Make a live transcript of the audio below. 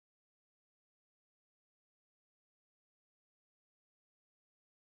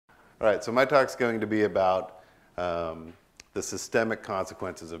All right, so my talk's going to be about the systemic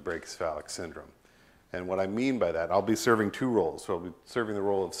consequences of brachycephalic syndrome. And what I mean by that, I'll be serving two roles. So I'll be serving the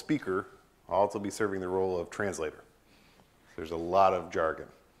role of speaker. I'll also be serving the role of translator. There's a lot of jargon.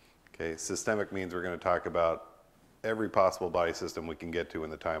 Okay, systemic means we're going to talk about every possible body system we can get to in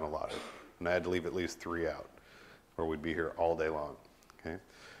the time allotted. And I had to leave at least 3 out, or we'd be here all day long. Okay?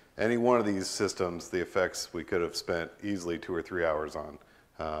 Any one of these systems, the effects we could have spent easily 2 or 3 hours on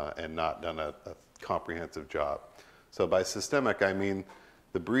and not done a comprehensive job. So by systemic, I mean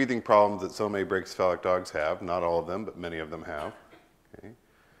the breathing problems that so many brachycephalic dogs have, not all of them, but many of them have, okay,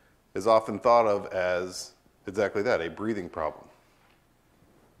 is often thought of as exactly that, a breathing problem.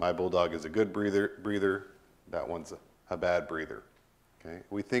 My bulldog is a good breather, that one's a bad breather. Okay?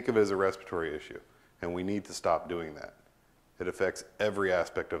 We think of it as a respiratory issue, and we need to stop doing that. It affects every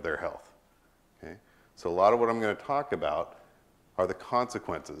aspect of their health. Okay? So a lot of what I'm going to talk about are the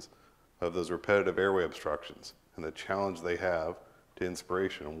consequences of those repetitive airway obstructions and the challenge they have to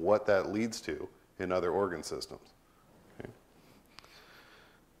inspiration and what that leads to in other organ systems. Okay?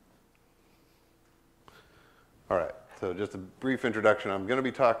 All right, so just a brief introduction. I'm going to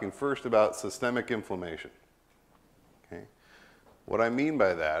be talking first about systemic inflammation. Okay? What I mean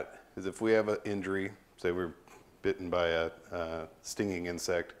by that is if we have an injury, say we're bitten by a stinging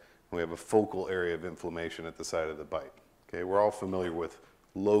insect, and we have a focal area of inflammation at the site of the bite. Okay? We're all familiar with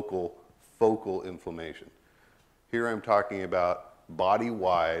local focal inflammation. Here I'm talking about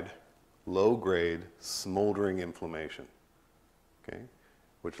body-wide, low-grade, smoldering inflammation, okay,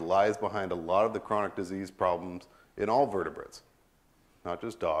 which lies behind a lot of the chronic disease problems in all vertebrates, not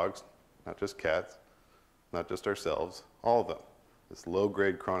just dogs, not just cats, not just ourselves, all of them, this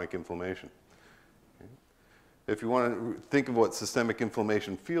low-grade chronic inflammation. Okay. If you want to think of what systemic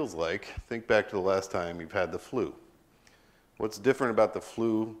inflammation feels like, think back to the last time you've had the flu. What's different about the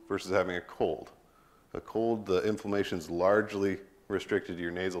flu versus having a cold? A cold, the inflammation is largely restricted to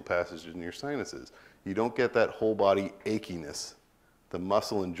your nasal passages and your sinuses. You don't get that whole body achiness, the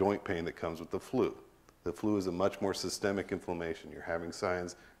muscle and joint pain that comes with the flu. The flu is a much more systemic inflammation. You're having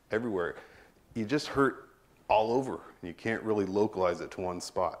signs everywhere. You just hurt all over. You can't really localize it to one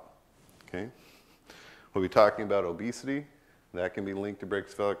spot. Okay? We'll be talking about obesity. That can be linked to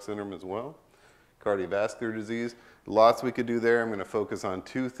brachycephalic syndrome as well. Cardiovascular disease. Lots we could do there. I'm going to focus on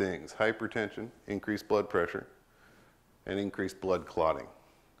 2 things: hypertension, increased blood pressure, and increased blood clotting,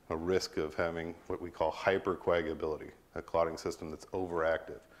 a risk of having what we call hypercoagulability, a clotting system that's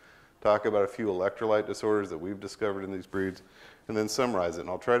overactive. Talk about a few electrolyte disorders that we've discovered in these breeds, and then summarize it. And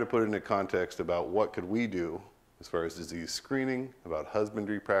I'll try to put it into context about what could we do as far as disease screening, about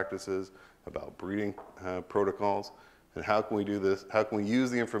husbandry practices, about breeding protocols, and how can we do this? How can we use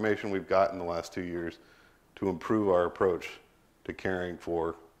the information we've got in the last 2 years to improve our approach to caring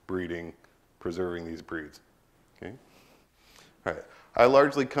for, breeding, preserving these breeds? Okay? All right. I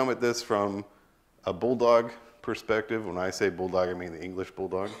largely come at this from a bulldog perspective. When I say bulldog, I mean the English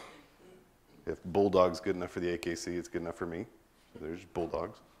bulldog. If bulldog's good enough for the AKC, it's good enough for me. There's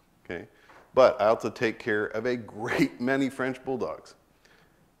bulldogs. Okay? But I also take care of a great many French bulldogs.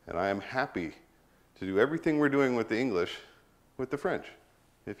 And I am happy to do everything we're doing with the English with the French,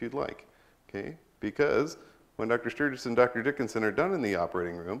 if you'd like. Okay? Because when Dr. Sturgis and Dr. Dickinson are done in the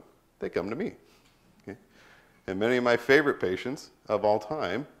operating room, they come to me. Okay? And many of my favorite patients of all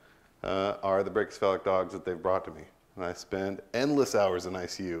time are the brachycephalic dogs that they've brought to me. And I spend endless hours in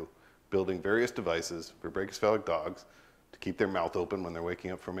ICU building various devices for brachycephalic dogs to keep their mouth open when they're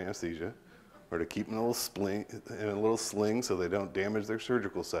waking up from anesthesia, or to keep them in a little sling so they don't damage their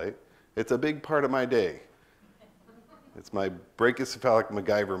surgical site. It's a big part of my day. It's my brachycephalic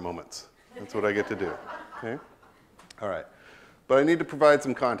MacGyver moments. That's what I get to do. Okay? All right. But I need to provide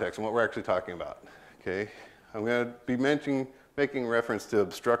some context on what we're actually talking about. Okay? I'm going to be making reference to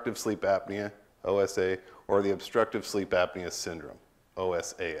obstructive sleep apnea, OSA, or the obstructive sleep apnea syndrome,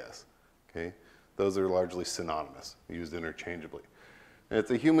 OSAS. Okay? Those are largely synonymous, used interchangeably. And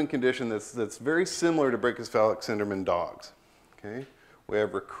it's a human condition that's very similar to brachycephalic syndrome in dogs. Okay? We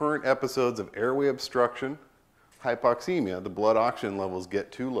have recurrent episodes of airway obstruction, hypoxemia, the blood oxygen levels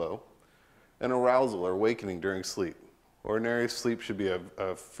get too low, and arousal or awakening during sleep. Ordinary sleep should be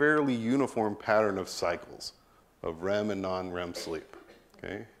a fairly uniform pattern of cycles of REM and non-REM sleep.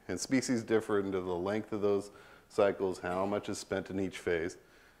 Okay? And species differ into the length of those cycles, how much is spent in each phase.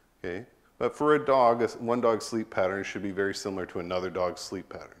 Okay? But for a dog, one dog's sleep pattern should be very similar to another dog's sleep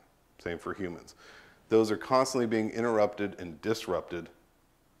pattern. Same for humans. Those are constantly being interrupted and disrupted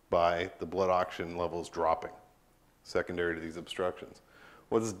by the blood oxygen levels dropping, secondary to these obstructions.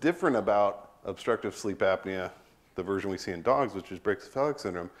 What's different about obstructive sleep apnea, the version we see in dogs, which is brachycephalic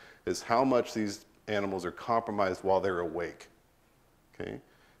syndrome, is how much these animals are compromised while they're awake. Okay?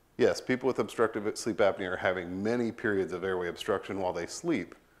 Yes, people with obstructive sleep apnea are having many periods of airway obstruction while they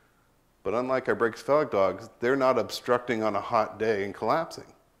sleep, but unlike our brachycephalic dogs, they're not obstructing on a hot day and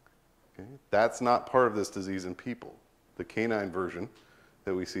collapsing. Okay? That's not part of this disease in people. The canine version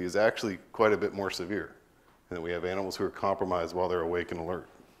that we see is actually quite a bit more severe. And then we have animals who are compromised while they're awake and alert.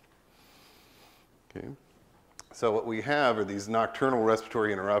 Okay? So what we have are these nocturnal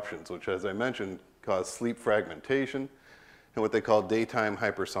respiratory interruptions, which, as I mentioned, cause sleep fragmentation and what they call daytime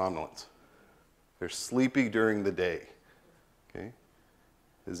hypersomnolence. They're sleepy during the day. Okay?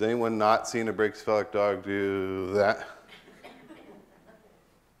 Has anyone not seen a brachycephalic dog do that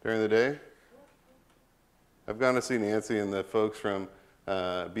during the day? I've gone to see Nancy and the folks from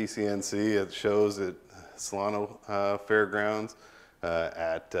BCNC at shows at Solano Fairgrounds,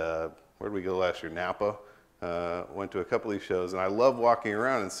 where did we go last year? Napa. Went to a couple of these shows, and I love walking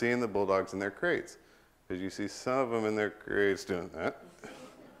around and seeing the bulldogs in their crates, because you see some of them in their crates doing that.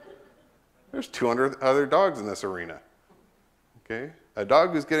 There's 200 other dogs in this arena. Okay? A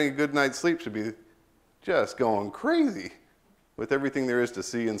dog who's getting a good night's sleep should be just going crazy with everything there is to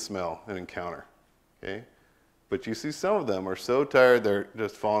see and smell and encounter. Okay? But you see some of them are so tired they're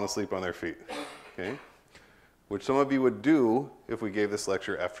just falling asleep on their feet. Okay? Which some of you would do if we gave this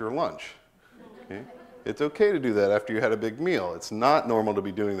lecture after lunch. Okay? It's okay to do that after you had a big meal. It's not normal to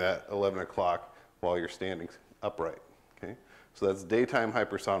be doing that at 11 o'clock while you're standing upright. Okay? So that's daytime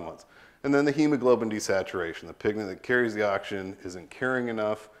hypersomnolence. And then the hemoglobin desaturation. The pigment that carries the oxygen isn't carrying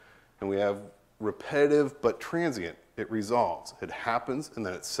enough, and we have repetitive but transient. It resolves. It happens, and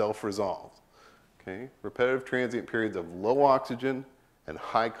then it self-resolves. Okay? Repetitive transient periods of low oxygen and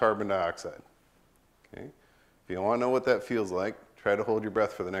high carbon dioxide. Okay? If you want to know what that feels like, try to hold your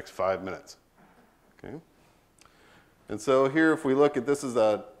breath for the next 5 minutes. Okay? And so here, if we look at, this is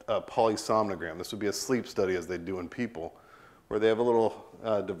a polysomnogram. This would be a sleep study as they do in people, where they have a little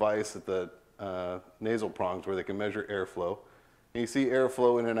device at the nasal prongs where they can measure airflow. And you see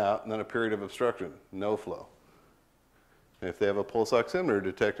airflow in and out, and then a period of obstruction, no flow. And if they have a pulse oximeter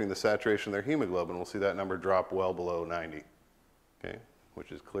detecting the saturation of their hemoglobin, we'll see that number drop well below 90, okay?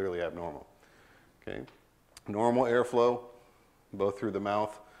 Which is clearly abnormal. Okay? Normal airflow, both through the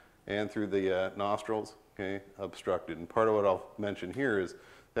mouth and through the nostrils, okay, obstructed. And part of what I'll mention here is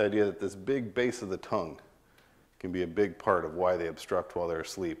the idea that this big base of the tongue can be a big part of why they obstruct while they're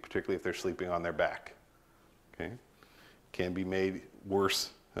asleep, particularly if they're sleeping on their back. Okay? Can be made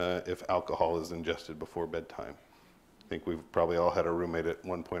worse if alcohol is ingested before bedtime. I think we've probably all had a roommate at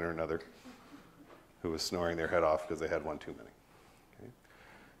one point or another who was snoring their head off because they had one too many. Okay?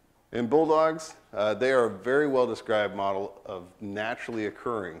 In bulldogs, they are a very well described model of naturally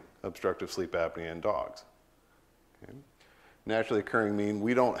occurring obstructive sleep apnea in dogs. Okay? Naturally occurring mean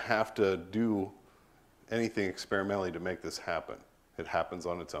we don't have to do anything experimentally to make this happen. It happens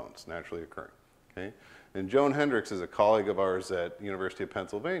on its own. It's naturally occurring. Okay? And Joan Hendricks is a colleague of ours at the University of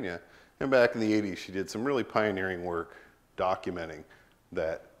Pennsylvania, and back in the 80s she did some really pioneering work documenting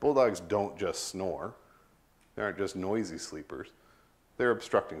that bulldogs don't just snore. They aren't just noisy sleepers. They're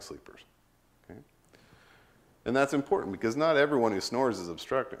obstructing sleepers. Okay? And that's important because not everyone who snores is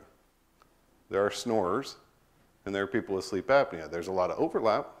obstructing. There are snorers and there are people with sleep apnea. There's a lot of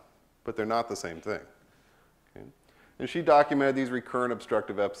overlap, but they're not the same thing. Okay? And she documented these recurrent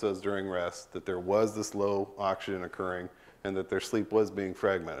obstructive episodes during rest, that there was this low oxygen occurring, and that their sleep was being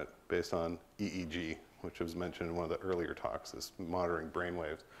fragmented based on EEG, which was mentioned in one of the earlier talks, this monitoring brain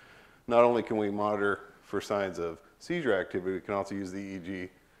waves. Not only can we monitor for signs of seizure activity, we can also use the EEG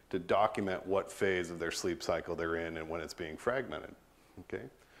to document what phase of their sleep cycle they're in and when it's being fragmented. Okay?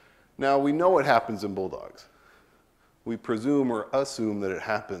 Now, we know what happens in bulldogs. We presume or assume that it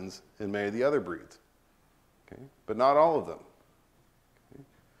happens in many of the other breeds. Okay? But not all of them. Okay?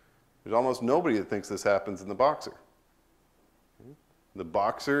 There's almost nobody that thinks this happens in the boxer. Okay? The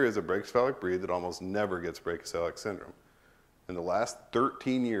boxer is a brachycephalic breed that almost never gets brachycephalic syndrome. In the last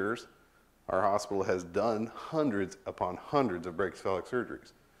 13 years, our hospital has done hundreds upon hundreds of brachycephalic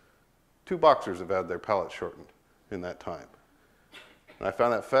surgeries. 2 boxers have had their palates shortened in that time. And I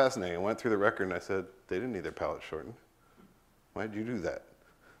found that fascinating. I went through the record and I said, they didn't need their palates shortened. Why did you do that?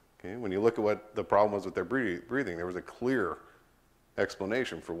 Okay? When you look at what the problem was with their breathing, there was a clear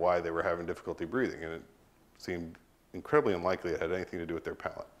explanation for why they were having difficulty breathing, and it seemed incredibly unlikely it had anything to do with their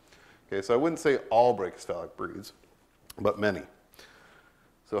palate. Okay, so I wouldn't say all brachycephalic breeds, but many.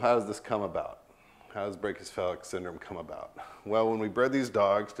 So how does this come about? How does brachycephalic syndrome come about? Well, when we bred these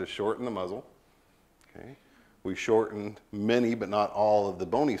dogs to shorten the muzzle, okay, we shortened many but not all of the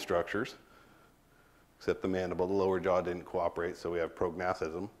bony structures, except the mandible, the lower jaw didn't cooperate, so we have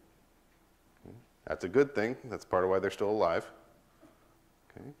prognathism. Okay. That's a good thing. That's part of why they're still alive.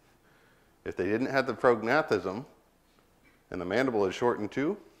 Okay. If they didn't have the prognathism and the mandible is shortened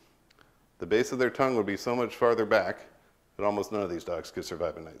too, the base of their tongue would be so much farther back that almost none of these dogs could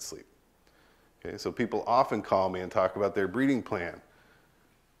survive a night's sleep. Okay, so people often call me and talk about their breeding plan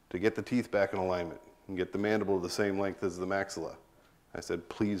to get the teeth back in alignment and get the mandible the same length as the maxilla. I said,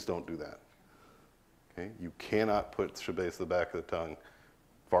 please don't do that. Okay, you cannot put the base of the back of the tongue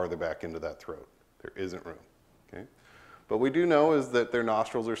farther back into that throat. There isn't room. Okay? What we do know is that their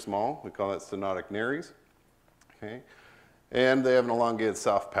nostrils are small. We call that stenotic nares. Okay? And they have an elongated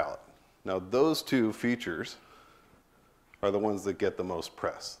soft palate. Now, those two features are the ones that get the most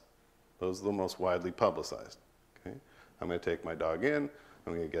press. Those are the most widely publicized. Okay? I'm going to take my dog in.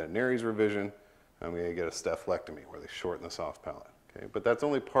 I'm going to get a nares revision. I'm going to get a stephlectomy where they shorten the soft palate. Okay? But that's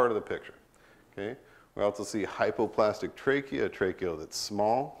only part of the picture. Okay? We also see hypoplastic trachea, a trachea that's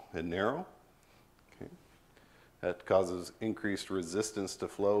small and narrow. Okay? That causes increased resistance to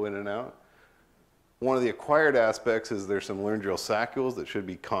flow in and out. One of the acquired aspects is there's some laryngeal saccules that should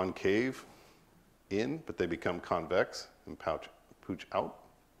be concave in, but they become convex and pooch out.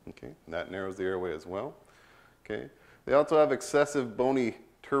 Okay, and that narrows the airway as well. Okay, they also have excessive bony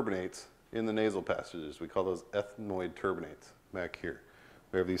turbinates in the nasal passages. We call those ethmoid turbinates back here.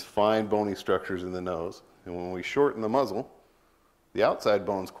 We have these fine bony structures in the nose, and when we shorten the muzzle, the outside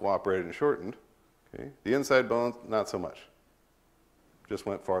bones cooperated and shortened. Okay, the inside bones, not so much. Just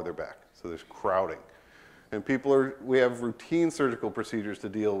went farther back. So there's crowding. And we have routine surgical procedures to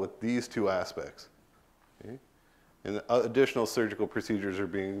deal with these two aspects. Okay? And additional surgical procedures are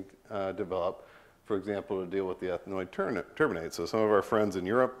being developed, for example, to deal with the ethmoid turbinate. So some of our friends in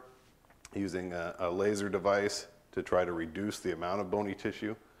Europe using a laser device to try to reduce the amount of bony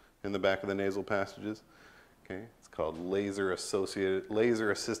tissue in the back of the nasal passages. Okay? It's called laser-assisted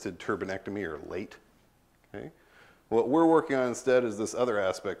turbinectomy, or LATE. Okay? What we're working on instead is this other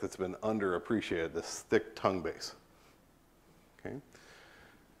aspect that's been underappreciated, this thick tongue base. Okay?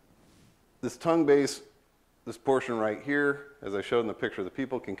 This tongue base, this portion right here, as I showed in the picture, the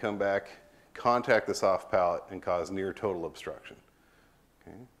people can come back, contact the soft palate, and cause near total obstruction.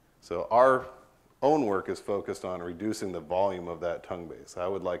 Okay? So our own work is focused on reducing the volume of that tongue base. I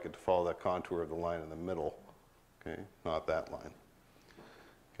would like it to follow that contour of the line in the middle, okay? Not that line.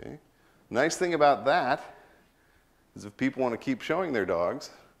 Okay? Nice thing about that is if people want to keep showing their dogs,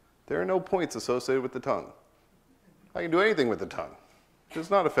 there are no points associated with the tongue. I can do anything with the tongue. It does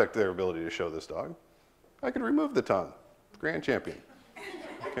not affect their ability to show this dog. I could remove the tongue. Grand champion.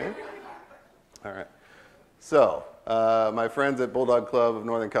 Okay? All right. So, my friends at Bulldog Club of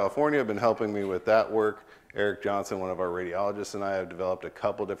Northern California have been helping me with that work. Eric Johnson, one of our radiologists, and I have developed a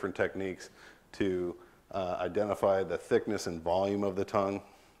couple different techniques to identify the thickness and volume of the tongue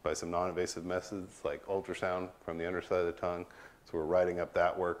by some non-invasive methods like ultrasound from the underside of the tongue. So we're writing up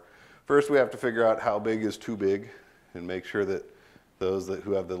that work. First, we have to figure out how big is too big and make sure that those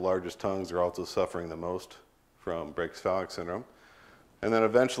who have the largest tongues are also suffering the most from Briggs-Phalic syndrome. And then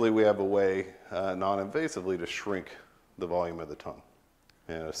eventually we have a way, non-invasively, to shrink the volume of the tongue.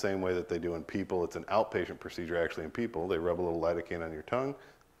 And the same way that they do in people, it's an outpatient procedure actually in people. They rub a little lidocaine on your tongue,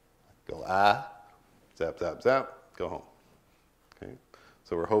 go zap, zap, zap, go home. Okay?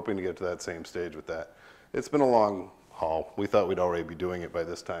 So we're hoping to get to that same stage with that. It's been a long haul. We thought we'd already be doing it by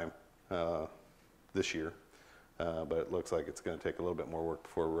this time this year, but it looks like it's going to take a little bit more work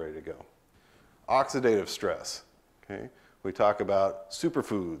before we're ready to go. Oxidative stress. Okay? We talk about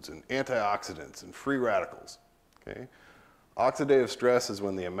superfoods and antioxidants and free radicals. Okay? Oxidative stress is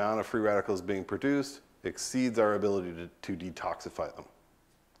when the amount of free radicals being produced exceeds our ability to detoxify them.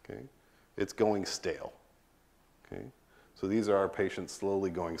 Okay? It's going stale. Okay? So these are our patients slowly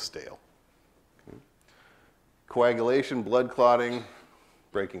going stale. Okay? Coagulation, blood clotting,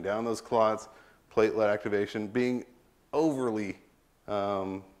 breaking down those clots, platelet activation, being overly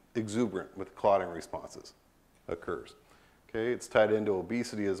exuberant with clotting responses occurs. Okay? It's tied into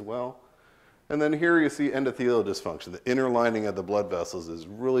obesity as well. And then here you see endothelial dysfunction. The inner lining of the blood vessels is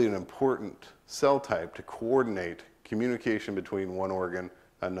really an important cell type to coordinate communication between one organ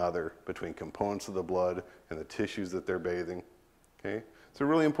and another, between components of the blood and the tissues that they're bathing. Okay? It's a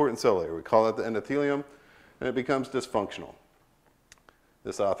really important cell layer. We call it the endothelium, and it becomes dysfunctional.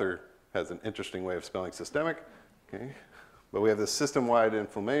 This author has an interesting way of spelling systemic. Okay? But we have this system-wide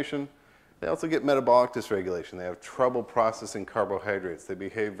inflammation. They also get metabolic dysregulation. They have trouble processing carbohydrates. They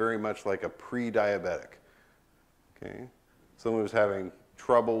behave very much like a pre-diabetic. Okay? Someone who's having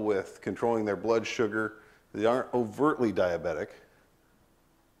trouble with controlling their blood sugar. They aren't overtly diabetic,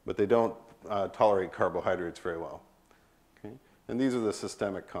 but they don't tolerate carbohydrates very well. Okay? And these are the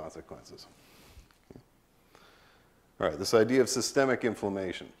systemic consequences. Okay? All right, this idea of systemic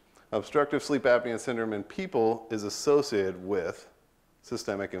inflammation. Obstructive sleep apnea syndrome in people is associated with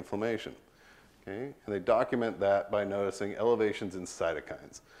systemic inflammation. Okay? And they document that by noticing elevations in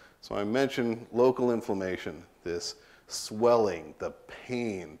cytokines. So I mentioned local inflammation, this swelling, the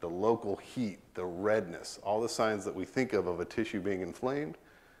pain, the local heat, the redness, all the signs that we think of a tissue being inflamed,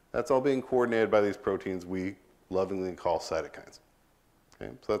 that's all being coordinated by these proteins we lovingly call cytokines. Okay?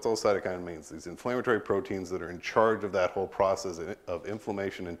 So that's all cytokine means, these inflammatory proteins that are in charge of that whole process of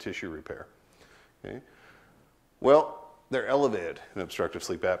inflammation and tissue repair. Okay? Well, they're elevated in obstructive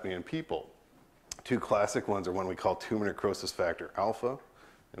sleep apnea in people. Two classic ones are one we call tumor necrosis factor alpha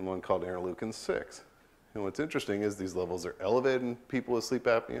and one called interleukin 6. And what's interesting is these levels are elevated in people with sleep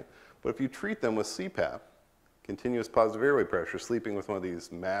apnea, but if you treat them with CPAP, continuous positive airway pressure, sleeping with one of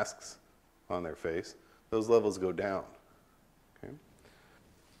these masks on their face, those levels go down. Okay?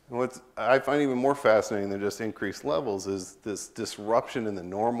 And what I find even more fascinating than just increased levels is this disruption in the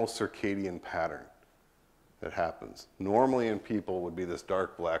normal circadian pattern that happens. Normally in people would be this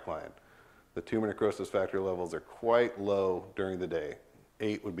dark black line. The tumor necrosis factor levels are quite low during the day.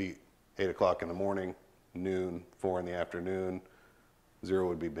 8 would be 8 o'clock in the morning, noon, 4 in the afternoon, 0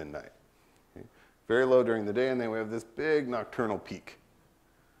 would be midnight. Okay? Very low during the day, and then we have this big nocturnal peak.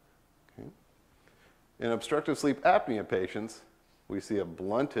 Okay? In obstructive sleep apnea patients, we see a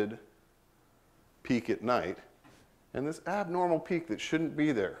blunted peak at night, and this abnormal peak that shouldn't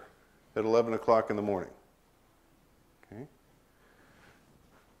be there at 11 o'clock in the morning. Okay?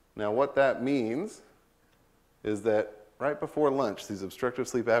 Now what that means is that right before lunch, these obstructive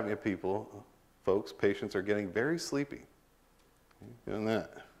sleep apnea patients are getting very sleepy. Okay? Doing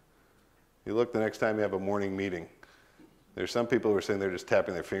that. You look the next time you have a morning meeting. There's some people who are saying they're just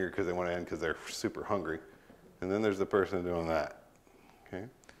tapping their finger because they want to end because they're super hungry. And then there's the person doing that. Okay?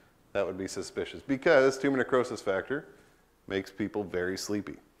 That would be suspicious because tumor necrosis factor makes people very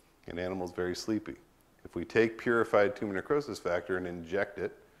sleepy and animals very sleepy. If we take purified tumor necrosis factor and inject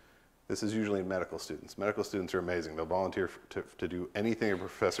it, this is usually in medical students. Medical students are amazing. They'll volunteer to do anything their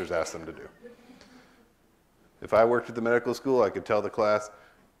professors ask them to do. If I worked at the medical school, I could tell the class,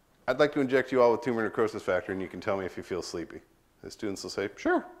 I'd like to inject you all with tumor necrosis factor and you can tell me if you feel sleepy. The students will say,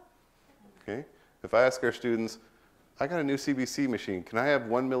 sure. Okay? If I ask our students, I got a new CBC machine. Can I have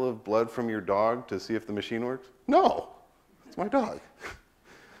 1 ml of blood from your dog to see if the machine works? No, it's my dog.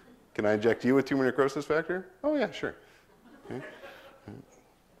 Can I inject you with tumor necrosis factor? Oh yeah, sure. Okay.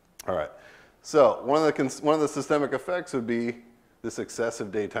 All right. So one of the systemic effects would be this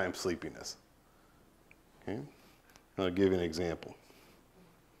excessive daytime sleepiness. Okay. I'll give you an example.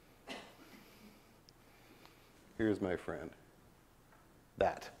 Here's my friend.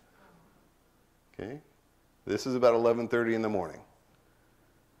 That. Okay. This is about 11:30 in the morning.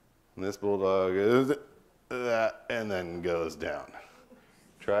 And this bulldog is that and then goes down.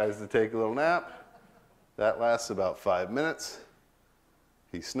 Tries to take a little nap. That lasts about 5 minutes.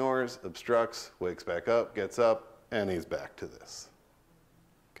 He snores, obstructs, wakes back up, gets up, and he's back to this.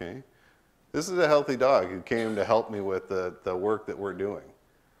 Okay? This is a healthy dog who came to help me with the work that we're doing.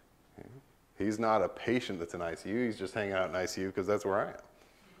 Okay? He's not a patient that's in ICU. He's just hanging out in ICU because that's where I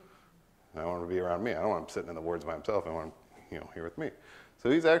am. I want him to be around me. I don't want him sitting in the wards by himself. I want him, here with me. So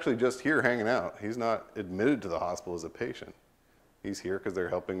he's actually just here hanging out. He's not admitted to the hospital as a patient. He's here because they're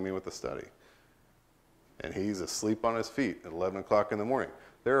helping me with the study. And he's asleep on his feet at 11 o'clock in the morning.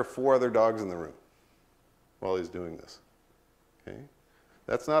 There are 4 other dogs in the room while he's doing this. Okay?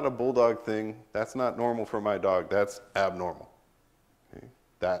 That's not a bulldog thing. That's not normal for my dog. That's abnormal. Okay?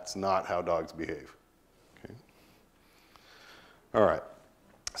 That's not how dogs behave. Okay? All right.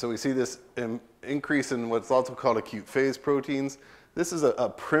 So we see this increase in what's also called acute phase proteins. This is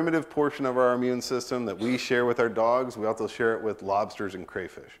a primitive portion of our immune system that we share with our dogs. We also share it with lobsters and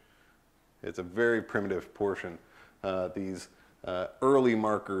crayfish. It's a very primitive portion. These early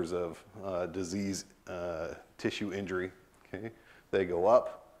markers of disease, tissue injury, okay? They go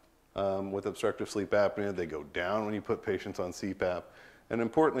up with obstructive sleep apnea. They go down when you put patients on CPAP. And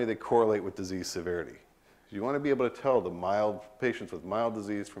importantly, they correlate with disease severity. You want to be able to tell the patients with mild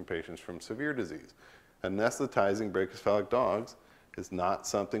disease from patients from severe disease. Anesthetizing brachycephalic dogs is not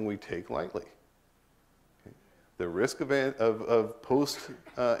something we take lightly. Okay? The risk of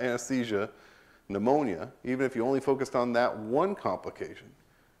post-anesthesia pneumonia, even if you only focused on that one complication,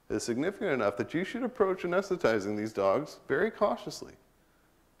 is significant enough that you should approach anesthetizing these dogs very cautiously.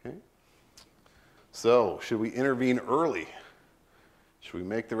 Okay? So, should we intervene early? Should we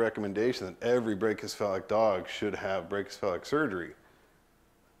make the recommendation that every brachycephalic dog should have brachycephalic surgery?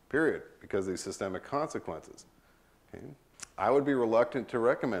 period, because of these systemic consequences. Okay? I would be reluctant to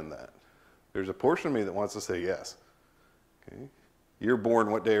recommend that. There's a portion of me that wants to say yes. Okay? You're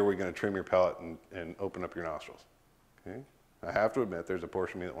born, what day are we going to trim your palate and open up your nostrils? Okay? I have to admit there's a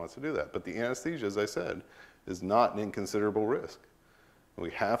portion of me that wants to do that. But the anesthesia, as I said, is not an inconsiderable risk. And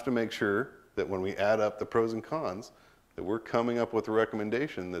we have to make sure that when we add up the pros and cons, that we're coming up with a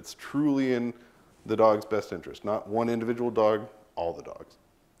recommendation that's truly in the dog's best interest, not one individual dog, all the dogs.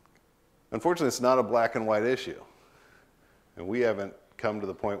 Unfortunately, it's not a black and white issue. And we haven't come to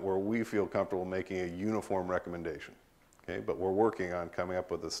the point where we feel comfortable making a uniform recommendation. Okay? But we're working on coming up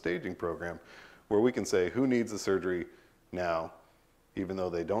with a staging program where we can say who needs the surgery now, even though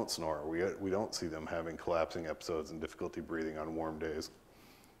they don't snore. We don't see them having collapsing episodes and difficulty breathing on warm days.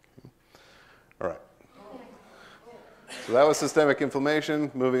 Okay. All right. So that was systemic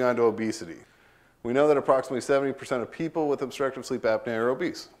inflammation. Moving on to obesity. We know that approximately 70% of people with obstructive sleep apnea are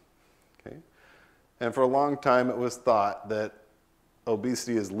obese. Okay. And for a long time, it was thought that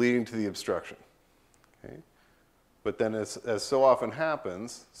obesity is leading to the obstruction. Okay. But then, as so often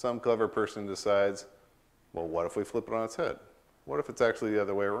happens, some clever person decides, well, what if we flip it on its head? What if it's actually the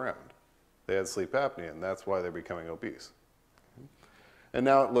other way around? They had sleep apnea, and that's why they're becoming obese. Okay. And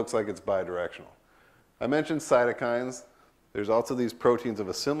now it looks like it's bidirectional. I mentioned cytokines. There's also these proteins of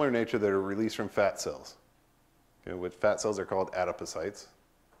a similar nature that are released from fat cells. Okay, which fat cells are called adipocytes.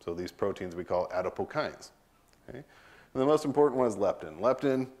 So these proteins we call adipokines. Okay? And the most important one is leptin.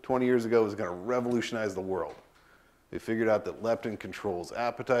 Leptin, 20 years ago, was going to revolutionize the world. They figured out that leptin controls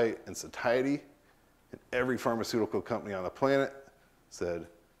appetite and satiety. And every pharmaceutical company on the planet said,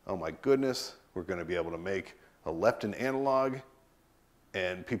 oh my goodness, we're going to be able to make a leptin analog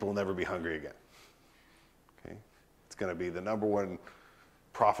and people will never be hungry again. Okay? It's going to be the #1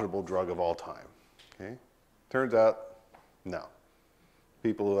 profitable drug of all time. Okay? Turns out, no.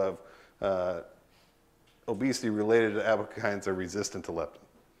 People who have obesity related to adipokines are resistant to leptin,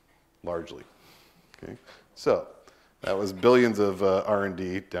 largely. Okay? So that was billions of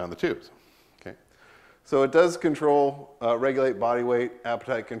R&D down the tubes. Okay? So it does control, regulate body weight,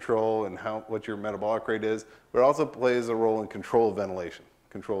 appetite control, and what your metabolic rate is, but it also plays a role in control of ventilation,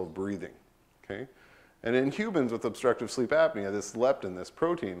 control of breathing. Okay? And in humans with obstructive sleep apnea, this leptin, this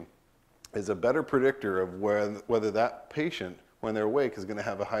protein, is a better predictor of whether that patient, when they're awake, is going to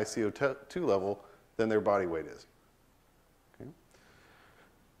have a high CO2 level than their body weight is. Okay?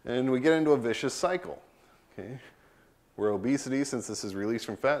 And we get into a vicious cycle, okay? Where obesity, since this is released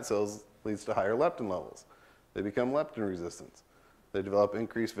from fat cells, leads to higher leptin levels. They become leptin resistant. They develop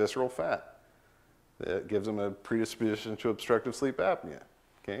increased visceral fat. That gives them a predisposition to obstructive sleep apnea.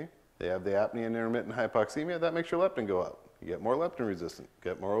 Okay? They have the apnea and intermittent hypoxemia. That makes your leptin go up. You get more leptin resistant,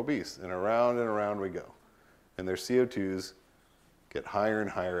 get more obese, and around we go. And their CO2s get higher and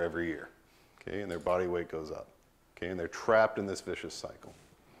higher every year. Okay? And their body weight goes up. Okay? And they're trapped in this vicious cycle.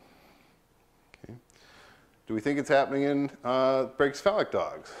 Okay? Do we think it's happening in brachycephalic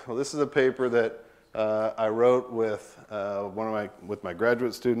dogs? Well, this is a paper that I wrote with my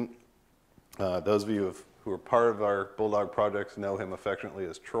graduate student. Those of you who are part of our Bulldog projects know him affectionately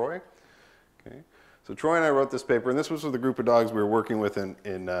as Troy. Okay? So Troy and I wrote this paper, and this was with a group of dogs we were working with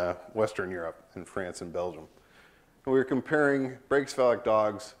in Western Europe, in France and Belgium. And we were comparing brachycephalic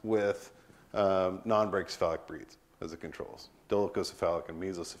dogs with non-brachycephalic breeds as the controls, dolichocephalic and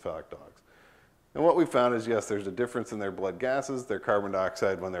mesocephalic dogs. And what we found is, yes, there's a difference in their blood gases. Their carbon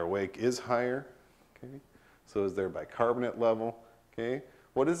dioxide when they're awake is higher. Okay? So is their bicarbonate level. Okay?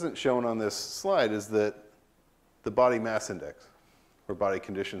 What isn't shown on this slide is that the body mass index, or body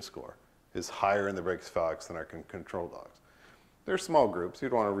condition score, is higher in the brachycephalics than our control dogs. They're small groups. You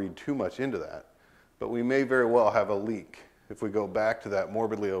don't want to read too much into that. But we may very well have a leak if we go back to that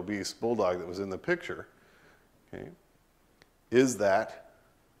morbidly obese bulldog that was in the picture. Okay? Is that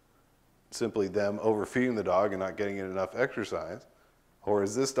simply them overfeeding the dog and not getting it enough exercise? Or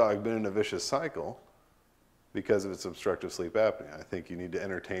has this dog been in a vicious cycle because of its obstructive sleep apnea? I think you need to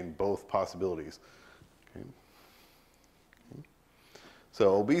entertain both possibilities. Okay? Okay.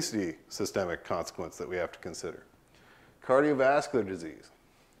 So obesity, systemic consequence that we have to consider. Cardiovascular disease,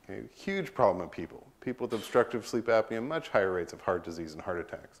 okay? Huge problem in people. People with obstructive sleep apnea, much higher rates of heart disease and heart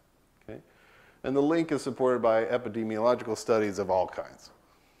attacks. Okay? And the link is supported by epidemiological studies of all kinds.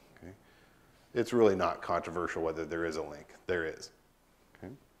 Okay? It's really not controversial whether there is a link. There is.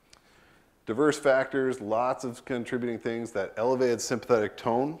 Okay? Diverse factors, lots of contributing things. That elevated sympathetic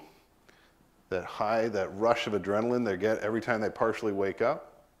tone, that rush of adrenaline they get every time they partially wake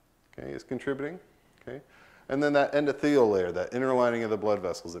up, okay, is contributing. Okay? And then that endothelial layer, that inner lining of the blood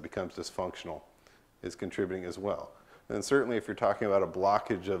vessels that becomes dysfunctional, is contributing as well. And certainly if you're talking about a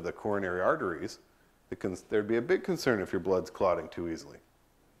blockage of the coronary arteries, there'd be a big concern if your blood's clotting too easily.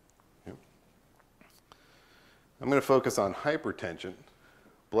 Okay. I'm going to focus on hypertension,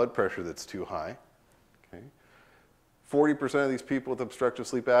 blood pressure that's too high. Okay. 40% of these people with obstructive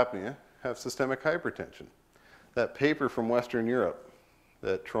sleep apnea have systemic hypertension. That paper from Western Europe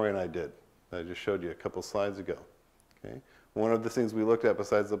that Troy and I did, that I just showed you a couple slides ago. Okay? One of the things we looked at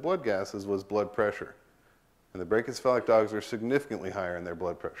besides the blood gases was blood pressure. And the brachycephalic dogs are significantly higher in their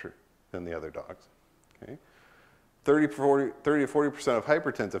blood pressure than the other dogs. Okay? 30 to 40% of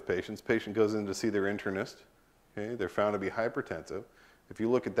hypertensive patients, patient goes in to see their internist. Okay? They're found to be hypertensive. If you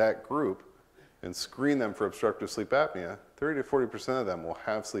look at that group and screen them for obstructive sleep apnea, 30 to 40% of them will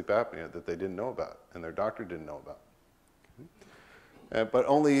have sleep apnea that they didn't know about and their doctor didn't know about. Okay? But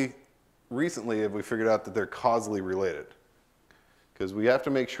only recently have we figured out that they're causally related. Because we have to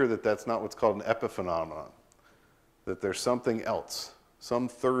make sure that that's not what's called an epiphenomenon, that there's something else, some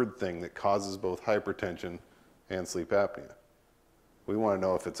third thing that causes both hypertension and sleep apnea. We want to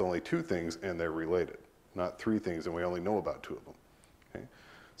know if it's only two things and they're related, not three things and we only know about two of them. Okay?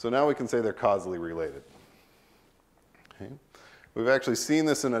 So now we can say they're causally related. Okay? We've actually seen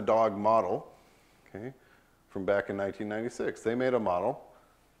this in a dog model, okay, from back in 1996. They made a model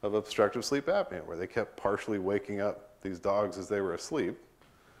of obstructive sleep apnea where they kept partially waking up these dogs as they were asleep.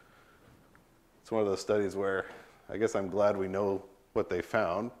 It's one of those studies where I guess I'm glad we know what they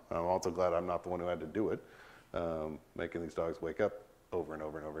found. I'm also glad I'm not the one who had to do it, making these dogs wake up over and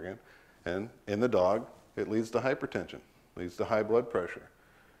over and over again. And in the dog, it leads to hypertension, leads to high blood pressure.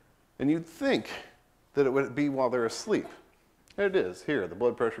 And you'd think that it would be while they're asleep. And it is. Here, the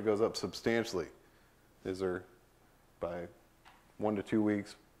blood pressure goes up substantially. By 1 to 2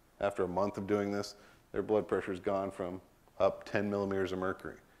 weeks, after a month of doing this, their blood pressure's gone from up 10 millimeters of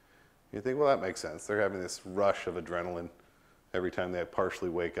mercury. You think, well, that makes sense. They're having this rush of adrenaline every time they partially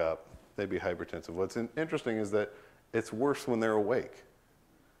wake up. They'd be hypertensive. What's interesting is that it's worse when they're awake,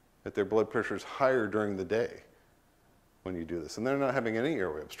 that their blood pressure is higher during the day when you do this. And they're not having any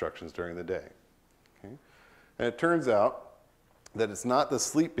airway obstructions during the day. Okay? And it turns out that it's not the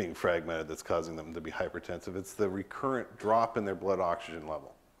sleep being fragmented that's causing them to be hypertensive. It's the recurrent drop in their blood oxygen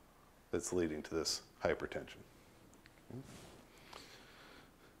level that's leading to this hypertension. Okay?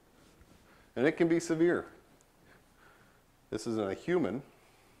 And it can be severe. This isn't a human.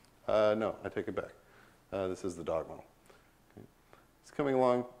 No, I take it back. This is the dog model. Okay. It's coming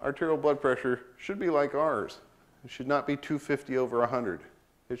along. Arterial blood pressure should be like ours. It should not be 250 over 100.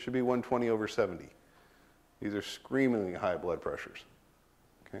 It should be 120 over 70. These are screamingly high blood pressures.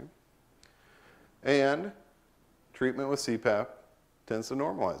 Okay? And treatment with CPAP tends to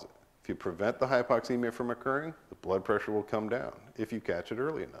normalize it. If you prevent the hypoxemia from occurring, the blood pressure will come down if you catch it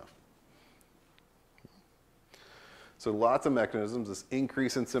early enough. So lots of mechanisms. This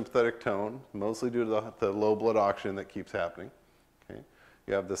increase in sympathetic tone, mostly due to the low blood oxygen that keeps happening. Okay?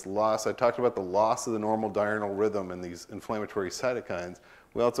 You have this loss. I talked about the loss of the normal diurnal rhythm in these inflammatory cytokines.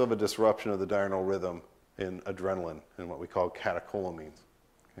 We also have a disruption of the diurnal rhythm in adrenaline and what we call catecholamines.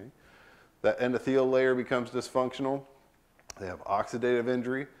 Okay? That endothelial layer becomes dysfunctional. They have oxidative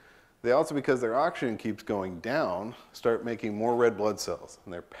injury. They also, because their oxygen keeps going down, start making more red blood cells.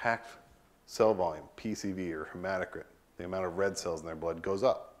 And their packed cell volume, PCV or hematocrit, the amount of red cells in their blood goes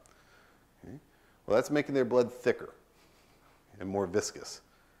up. Okay? Well, that's making their blood thicker and more viscous.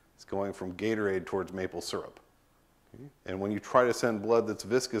 It's going from Gatorade towards maple syrup. Okay? And when you try to send blood that's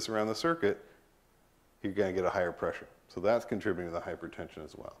viscous around the circuit, you're going to get a higher pressure. So that's contributing to the hypertension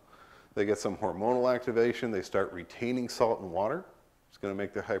as well. They get some hormonal activation. They start retaining salt and water. It's going to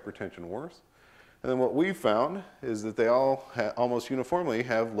make their hypertension worse. And then what we've found is that they all almost uniformly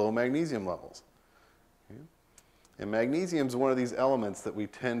have low magnesium levels. Okay? And magnesium is one of these elements that we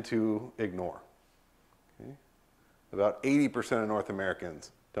tend to ignore. Okay? About 80% of North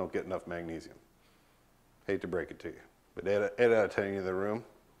Americans don't get enough magnesium. Hate to break it to you, but 8 out of 10 in the room,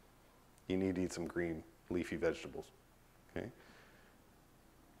 you need to eat some green leafy vegetables. Okay?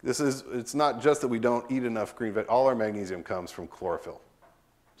 It's not just that we don't eat enough green vegetables. All our magnesium comes from chlorophyll.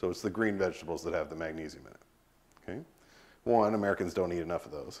 So it's the green vegetables that have the magnesium in it. Okay? One, Americans don't eat enough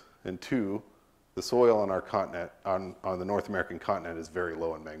of those. And two, the soil on our continent, on the North American continent, is very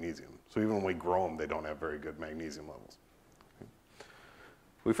low in magnesium. So even when we grow them, they don't have very good magnesium levels. Okay?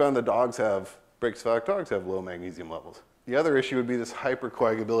 We found that brachycephalic dogs have low magnesium levels. The other issue would be this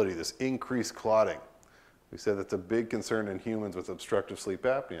hypercoagulability, this increased clotting. We said that's a big concern in humans with obstructive sleep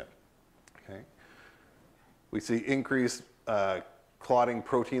apnea. Okay? We see increased clotting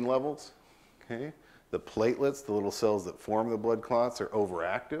protein levels. Okay? The platelets, the little cells that form the blood clots, are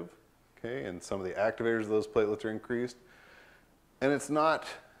overactive. okay, and some of the activators of those platelets are increased. And it's not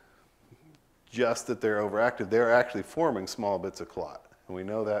just that they're overactive, they're actually forming small bits of clot. And we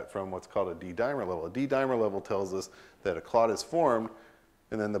know that from what's called a D-dimer level. A D-dimer level tells us that a clot is formed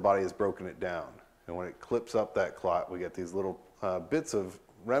and then the body has broken it down. And when it clips up that clot, we get these little bits of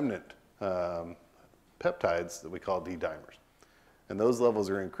remnant peptides that we call D-dimers. And those levels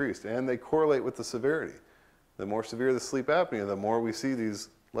are increased, and they correlate with the severity. The more severe the sleep apnea, the more we see these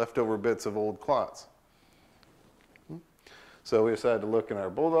leftover bits of old clots. So we decided to look in our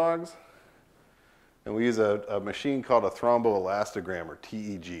bulldogs, and we use a machine called a thromboelastogram, or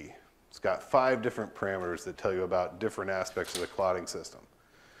TEG. It's got 5 different parameters that tell you about different aspects of the clotting system.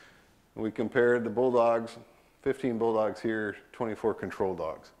 And we compared the bulldogs, 15 bulldogs here, 24 control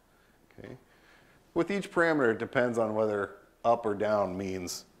dogs. Okay? With each parameter, it depends on whether up or down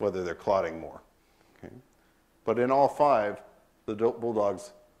means whether they're clotting more. Okay? But in all 5, the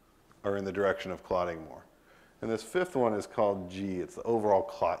bulldogs are in the direction of clotting more. And this 5th one is called G. It's the overall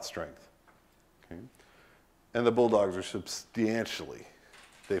clot strength. Okay? And the bulldogs are substantially,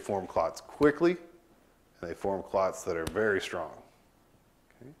 they form clots quickly, and they form clots that are very strong.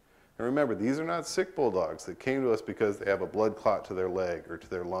 Okay? And remember, these are not sick bulldogs that came to us because they have a blood clot to their leg or to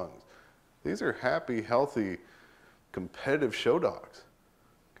their lungs. These are happy, healthy, competitive show dogs.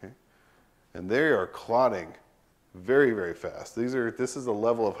 Okay? And they are clotting very, very fast. This is a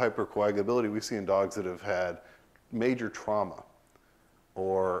level of hypercoagulability we see in dogs that have had major trauma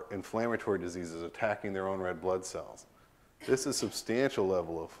or inflammatory diseases attacking their own red blood cells. This is a substantial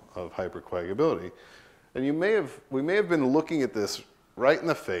level of hypercoagulability. And we may have been looking at this right in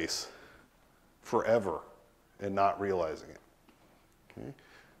the face forever and not realizing it. Okay?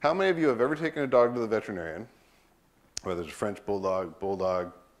 How many of you have ever taken a dog to the veterinarian, whether it's a French bulldog,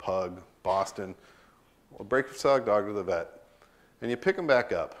 bulldog, pug, Boston, or break your dog to the vet, and you pick them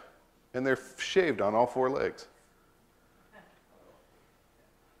back up, and they're shaved on all 4 legs?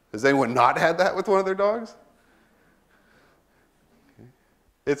 Has anyone not had that with one of their dogs? Okay.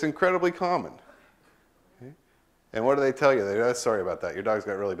 It's incredibly common. Okay. And what do they tell you? They go, sorry about that, your dog's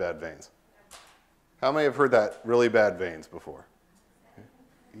got really bad veins. How many have heard that, really bad veins, before? Okay.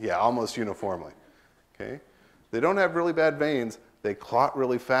 Yeah, almost uniformly. Okay. They don't have really bad veins, they clot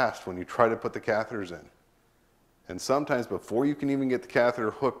really fast when you try to put the catheters in. And sometimes before you can even get the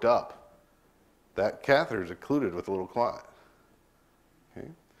catheter hooked up, that catheter is occluded with a little clot. Okay.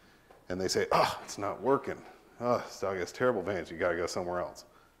 And they say, oh, it's not working. Oh, this dog has terrible veins. You got to go somewhere else.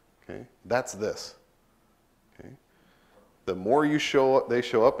 Okay? That's this. Okay? The more they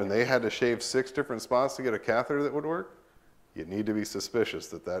show up, and they had to shave 6 different spots to get a catheter that would work, you need to be suspicious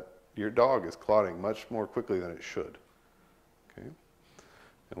that your dog is clotting much more quickly than it should. Okay?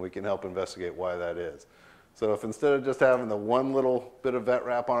 And we can help investigate why that is. So if instead of just having the one little bit of vet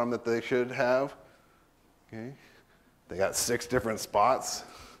wrap on them that they should have, okay, they got 6 different spots.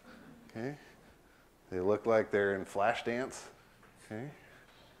 Okay. They look like they're in Flashdance. Okay.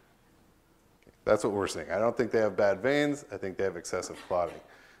 That's what we're seeing. I don't think they have bad veins. I think they have excessive clotting.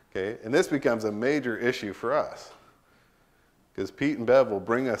 Okay. And this becomes a major issue for us because Pete and Bev will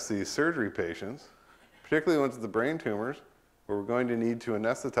bring us these surgery patients, particularly ones with the brain tumors, where we're going to need to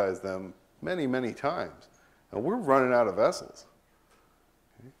anesthetize them many, many times. And we're running out of vessels.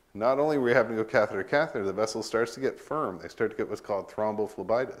 Okay. Not only are we having to go catheter to catheter, the vessel starts to get firm. They start to get what's called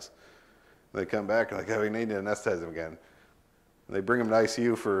thrombophlebitis. They come back and like, oh, we need to anesthetize them again. And they bring them to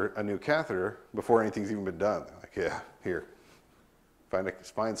ICU for a new catheter before anything's even been done. They're like, yeah, here.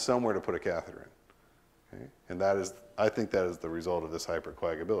 Find somewhere to put a catheter in. Okay? And I think that is the result of this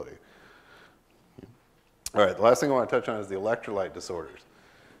hypercoagulability. All right, the last thing I want to touch on is the electrolyte disorders.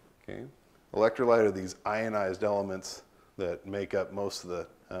 Okay? Electrolyte are these ionized elements that make up most of the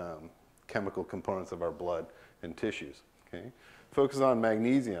chemical components of our blood and tissues. Okay? Focus on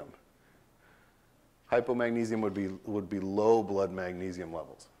magnesium. Hypomagnesemia would be low blood magnesium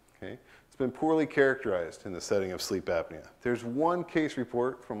levels. Okay? It's been poorly characterized in the setting of sleep apnea. There's one case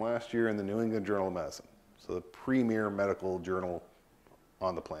report from last year in the New England Journal of Medicine, so the premier medical journal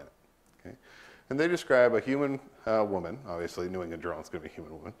on the planet. Okay? And they describe a human woman, obviously New England Journal is going to be a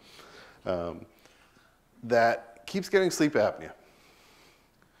human woman, that keeps getting sleep apnea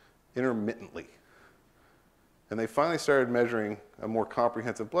intermittently. And they finally started measuring a more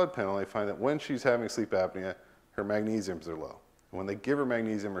comprehensive blood panel. They find that when she's having sleep apnea, her magnesiums are low. And when they give her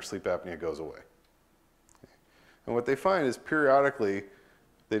magnesium, her sleep apnea goes away. Okay. And what they find is periodically,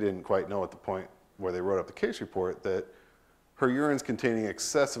 they didn't quite know at the point where they wrote up the case report, that her urine's containing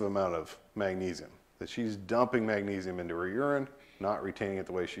excessive amount of magnesium, that she's dumping magnesium into her urine, not retaining it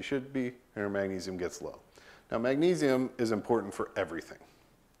the way she should be, and her magnesium gets low. Now, magnesium is important for everything.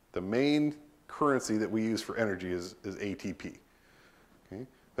 The main currency that we use for energy is ATP. Okay?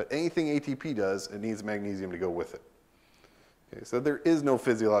 But anything ATP does, it needs magnesium to go with it. Okay? So there is no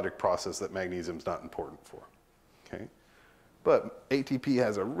physiologic process that magnesium is not important for. Okay? But ATP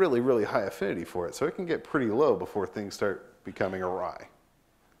has a really, really high affinity for it, so it can get pretty low before things start becoming awry.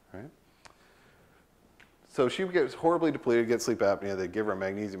 Right? So she gets horribly depleted, gets sleep apnea, they give her a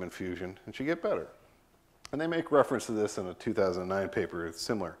magnesium infusion, and she get better. And they make reference to this in a 2009 paper, it's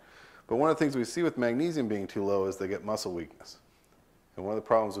similar. But one of the things we see with magnesium being too low is they get muscle weakness. And one of the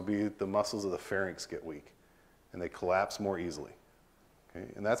problems would be the muscles of the pharynx get weak, and they collapse more easily. Okay?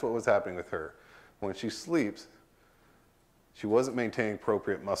 And that's what was happening with her. When she sleeps, she wasn't maintaining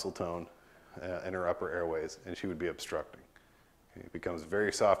appropriate muscle tone in her upper airways, and she would be obstructing. Okay? It becomes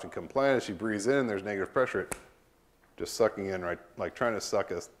very soft and compliant. As she breathes in, there's negative pressure, just sucking in, right, like trying to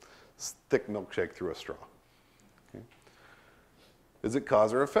suck a thick milkshake through a straw. Okay? Is it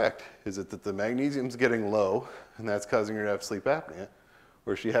cause or effect? Is it that the magnesium's getting low, and that's causing her to have sleep apnea?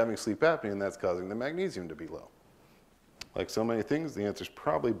 Or is she having sleep apnea, and that's causing the magnesium to be low? Like so many things, the answer is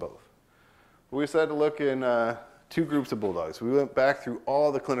probably both. We decided to look in two groups of bulldogs. We went back through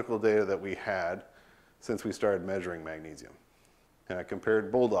all the clinical data that we had since we started measuring magnesium. And I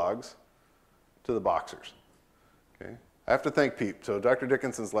compared bulldogs to the boxers. Okay? I have to thank Pete. So Dr.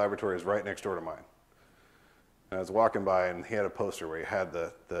 Dickinson's laboratory is right next door to mine. And I was walking by, and he had a poster where he had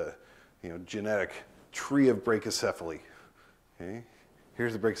the genetic tree of brachycephaly. Okay?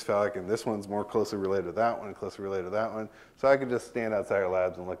 Here's the brachycephalic, and this one's more closely related to that one, and closely related to that one. So I could just stand outside our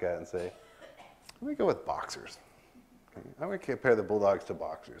labs and look at it and say, let me go with boxers. Okay? I'm going to compare the bulldogs to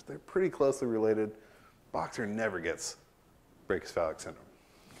boxers. They're pretty closely related. Boxer never gets brachycephalic syndrome.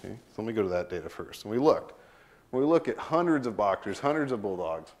 Okay? So let me go to that data first. And we looked. We look at hundreds of boxers, hundreds of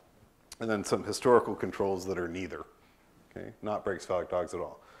bulldogs, and then some historical controls that are neither. Okay? Not brachycephalic dogs at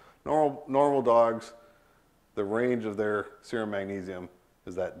all. Normal dogs, the range of their serum magnesium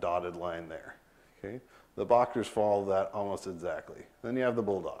is that dotted line there. Okay? The boxers follow that almost exactly. Then you have the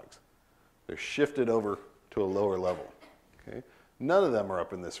bulldogs. They're shifted over to a lower level. Okay? None of them are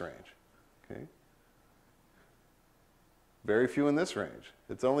up in this range. Okay? Very few in this range.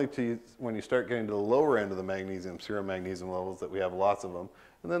 It's only when you start getting to the lower end of the magnesium, serum magnesium levels, that we have lots of them.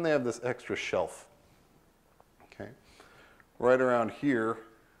 And then they have this extra shelf. Okay? Right around here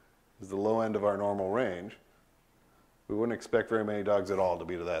is the low end of our normal range. We wouldn't expect very many dogs at all to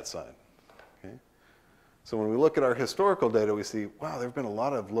be to that side. Okay? So when we look at our historical data, we see, wow, there have been a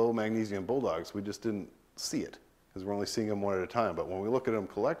lot of low magnesium bulldogs. We just didn't see it because we're only seeing them one at a time. But when we look at them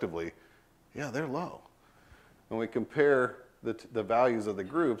collectively, yeah, they're low. When we compare the values of the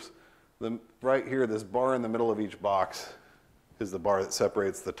groups, right here, this bar in the middle of each box is the bar that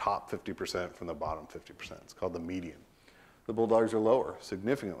separates the top 50% from the bottom 50%. It's called the median. The bulldogs are lower,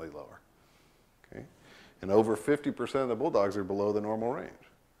 significantly lower. Okay? And over 50% of the bulldogs are below the normal range.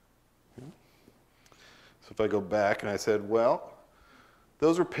 Okay? So if I go back and I said, well,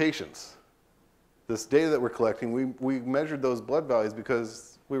 those are patients. This data that we're collecting, we measured those blood values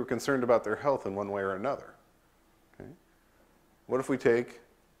because we were concerned about their health in one way or another. Okay? What if we take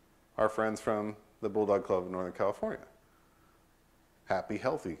our friends from the Bulldog Club of Northern California? Happy,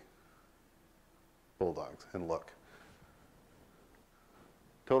 healthy bulldogs, and look.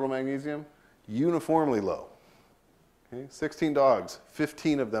 Total magnesium, uniformly low. Okay? 16 dogs,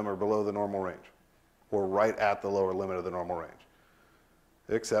 15 of them are below the normal range, or right at the lower limit of the normal range,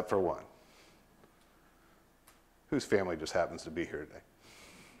 except for one, whose family just happens to be here today.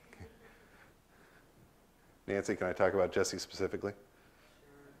 Okay. Nancy, can I talk about Jesse specifically?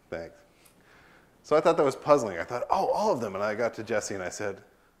 Sure. Thanks. So I thought that was puzzling. I thought, oh, all of them. And I got to Jesse and I said,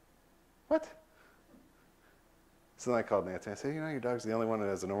 what? So then I called Nancy. I said, your dog's the only one that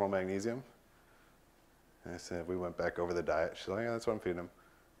has a normal magnesium? And I said, we went back over the diet. She's like, yeah, that's what I'm feeding him.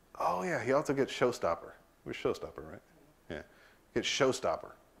 Oh, yeah, he also gets Showstopper. It was Showstopper, right? Yeah. He gets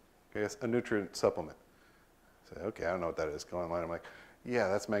Showstopper. Okay, it's a nutrient supplement. I said, okay, I don't know what that is. Go online. I'm like, yeah,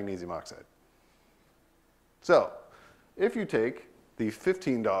 that's magnesium oxide. So if you take the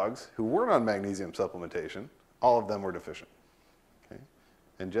 15 dogs who weren't on magnesium supplementation, all of them were deficient. Okay?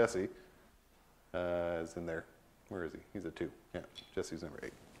 And Jesse is in there. Where is he? He's a 2. Yeah, Jesse's number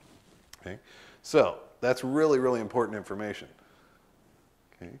 8. Okay? So that's really, really important information.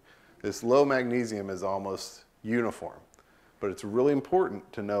 Okay? This low magnesium is almost uniform, but it's really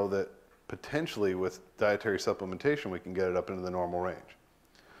important to know that potentially with dietary supplementation we can get it up into the normal range.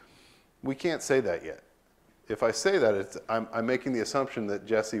 We can't say that yet. If I say that, I'm making the assumption that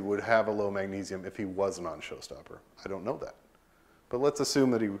Jesse would have a low magnesium if he wasn't on Showstopper. I don't know that. But let's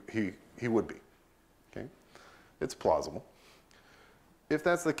assume that he would be. Okay? It's plausible. If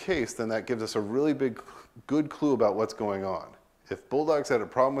that's the case, then that gives us a really good clue about what's going on. If bulldogs had a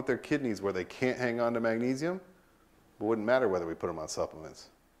problem with their kidneys where they can't hang on to magnesium, it wouldn't matter whether we put them on supplements.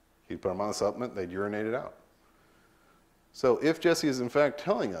 You'd put them on a supplement, they'd urinate it out. So if Jesse is in fact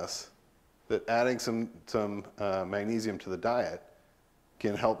telling us that adding some magnesium to the diet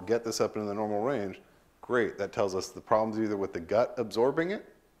can help get this up into the normal range, great. That tells us the problem's either with the gut absorbing it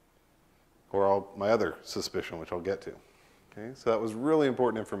or my other suspicion, which I'll get to. Okay, so that was really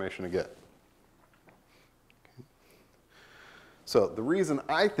important information to get. Okay. So the reason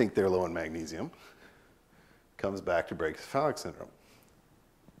I think they're low in magnesium comes back to brachycephalic syndrome.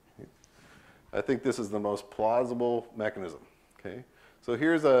 Okay. I think this is the most plausible mechanism. Okay. So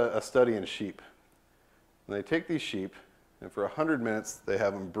here's a study in sheep. And they take these sheep, and for 100 minutes, they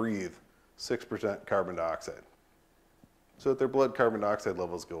have them breathe 6% carbon dioxide, so that their blood carbon dioxide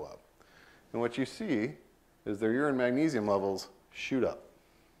levels go up. And what you see is their urine magnesium levels shoot up.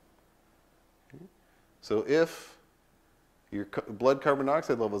 Okay. So if your blood carbon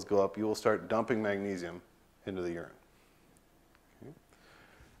dioxide levels go up, you will start dumping magnesium into the urine. Okay.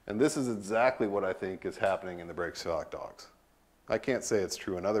 And this is exactly what I think is happening in the brachycephalic dogs. I can't say it's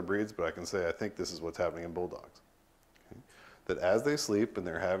true in other breeds, but I can say I think this is what's happening in bulldogs. Okay. That as they sleep and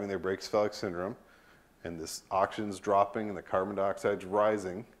they're having their brachycephalic syndrome, and this oxygen's dropping and the carbon dioxide's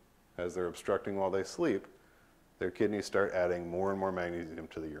rising as they're obstructing while they sleep, their kidneys start adding more and more magnesium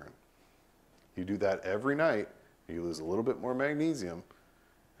to the urine. You do that every night, you lose a little bit more magnesium,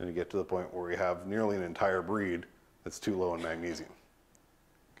 and you get to the point where you have nearly an entire breed that's too low in magnesium.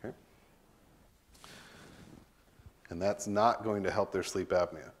 Okay? And that's not going to help their sleep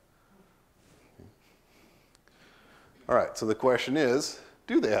apnea. Okay. All right, so the question is,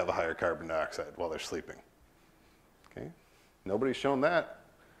 do they have a higher carbon dioxide while they're sleeping? Okay? Nobody's shown that.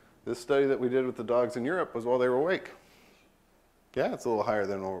 This study that we did with the dogs in Europe was while they were awake. Yeah, it's a little higher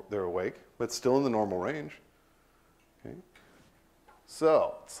than they're awake, but still in the normal range. Okay.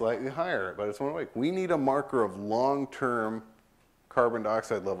 So, slightly higher, but it's when awake. We need a marker of long-term carbon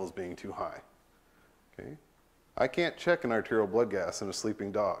dioxide levels being too high. Okay. I can't check an arterial blood gas in a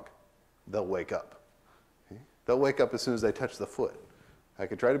sleeping dog. They'll wake up. Okay. They'll wake up as soon as they touch the foot. I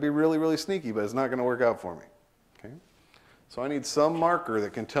could try to be really, really sneaky, but it's not going to work out for me. Okay. So I need some marker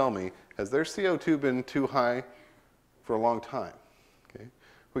that can tell me, has their CO2 been too high for a long time? Okay?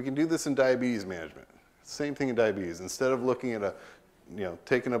 We can do this in diabetes management. Same thing in diabetes. Instead of looking at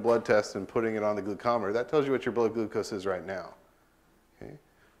taking a blood test and putting it on the glucometer, that tells you what your blood glucose is right now. Okay?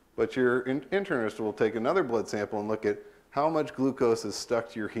 But your internist will take another blood sample and look at how much glucose is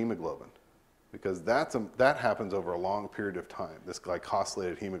stuck to your hemoglobin, because that happens over a long period of time, this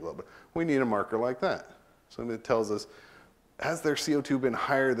glycosylated hemoglobin. We need a marker like that. Something that tells us, has their CO2 been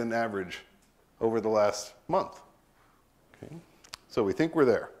higher than average over the last month? Okay. So we think we're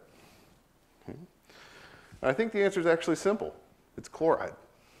there. Okay. I think the answer is actually simple. It's chloride,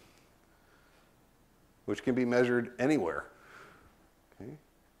 which can be measured anywhere. Okay.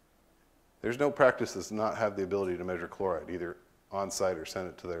 There's no practice that does not have the ability to measure chloride, either on-site or send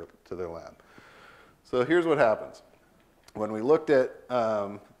it to their lab. So here's what happens. When we looked at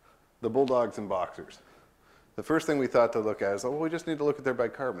the bulldogs and boxers, the first thing we thought to look at is, well, we just need to look at their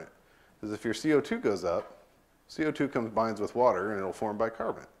bicarbonate. Because if your CO2 goes up, CO2 combines with water and it'll form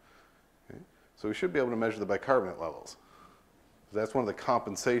bicarbonate. Okay? So we should be able to measure the bicarbonate levels. That's one of the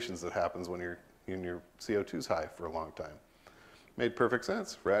compensations that happens when your CO2 is high for a long time. Made perfect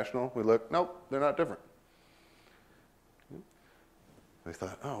sense, rational. We look, nope, they're not different. Okay? We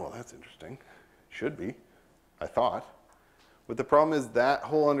thought, oh, well, that's interesting. Should be, I thought. But the problem is that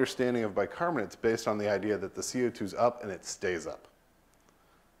whole understanding of bicarbonate is based on the idea that the CO2 is up and it stays up.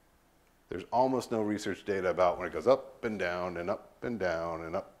 There's almost no research data about when it goes up and down and up and down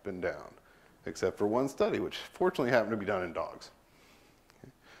and up and down, except for one study, which fortunately happened to be done in dogs.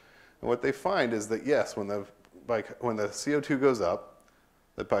 Okay. And what they find is that, yes, when the CO2 goes up,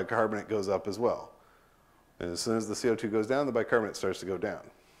 the bicarbonate goes up as well. And as soon as the CO2 goes down, the bicarbonate starts to go down.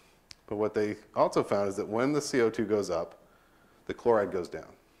 But what they also found is that when the CO2 goes up, the chloride goes down.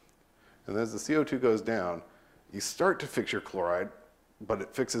 And as the CO2 goes down, you start to fix your chloride, but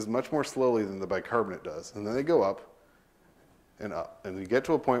it fixes much more slowly than the bicarbonate does. And then they go up and up. And you get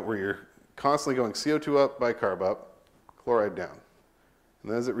to a point where you're constantly going CO2 up, bicarb up, chloride down.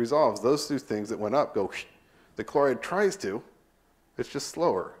 And as it resolves, those two things that went up go, whoosh. The chloride tries to, it's just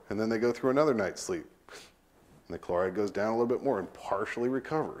slower. And then they go through another night's sleep. And the chloride goes down a little bit more and partially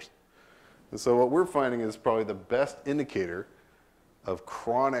recovers. And so what we're finding is probably the best indicator of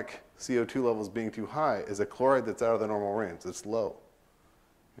chronic CO2 levels being too high is a chloride that's out of the normal range, that's low.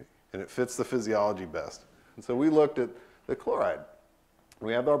 Okay? And it fits the physiology best. And so we looked at the chloride.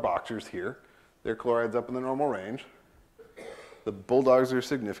 We have our boxers here. Their chloride's up in the normal range. The bulldogs are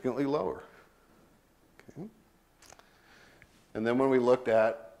significantly lower. Okay. And then when we looked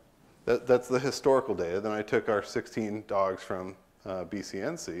at, that's the historical data. Then I took our 16 dogs from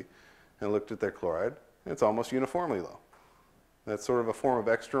BCNC and looked at their chloride. And it's almost uniformly low. That's sort of a form of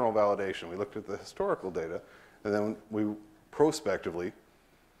external validation. We looked at the historical data, and then we prospectively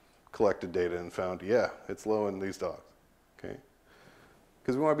collected data and found, yeah, it's low in these dogs. Okay?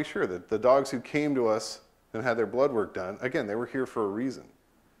 Because we want to be sure that the dogs who came to us and had their blood work done, again, they were here for a reason.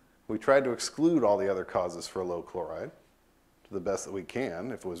 We tried to exclude all the other causes for low chloride to the best that we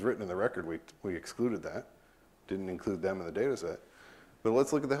can. If it was written in the record, we excluded that. Didn't include them in the data set. But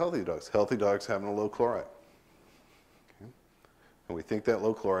let's look at the healthy dogs. Healthy dogs having a low chloride. Okay? And we think that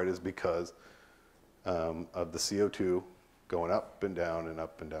low chloride is because of the CO2 going up and down and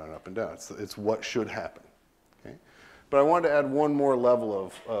up and down and up and down. It's what should happen. Okay? But I wanted to add one more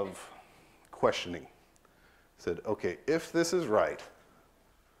level of questioning. I said, okay, if this is right,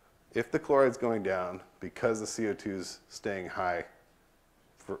 if the chloride's going down because the CO2 is staying high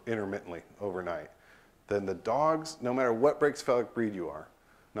for intermittently overnight, then the dogs, no matter what brachycephalic breed you are,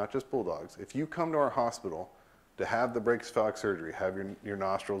 not just bulldogs, if you come to our hospital to have the brachycephalic surgery, have your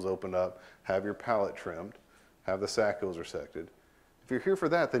nostrils opened up, have your palate trimmed, have the saccules resected, if you're here for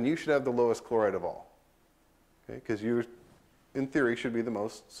that, then you should have the lowest chloride of all. Okay? Because you, in theory, should be the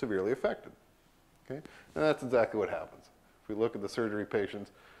most severely affected. Okay? And that's exactly what happens. If we look at the surgery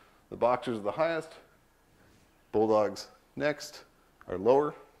patients, the boxers are the highest, bulldogs next are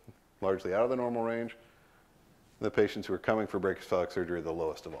lower, largely out of the normal range. The patients who are coming for brachycephalic surgery are the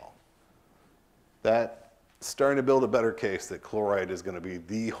lowest of all. That's starting to build a better case that chloride is going to be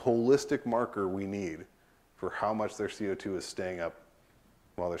the holistic marker we need for how much their CO2 is staying up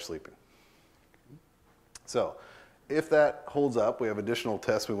while they're sleeping. So if that holds up, we have additional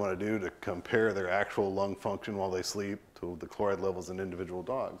tests we want to do to compare their actual lung function while they sleep to the chloride levels in individual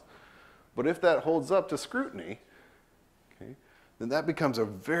dogs. But if that holds up to scrutiny, okay, then that becomes a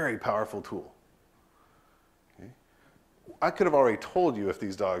very powerful tool. I could have already told you if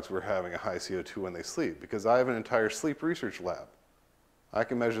these dogs were having a high CO2 when they sleep, because I have an entire sleep research lab. I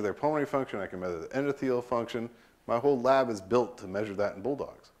can measure their pulmonary function, I can measure the endothelial function. My whole lab is built to measure that in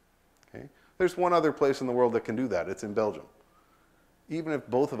bulldogs. Okay? There's one other place in the world that can do that. It's in Belgium. Even if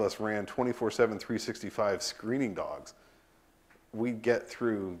both of us ran 24/7, 365 screening dogs, we'd get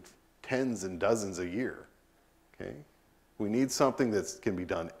through tens and dozens a year. Okay? We need something that can be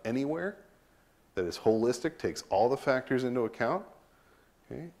done anywhere, that is holistic, takes all the factors into account,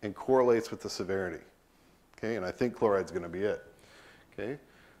 okay, and correlates with the severity. Okay, and I think chloride's going to be it. Okay,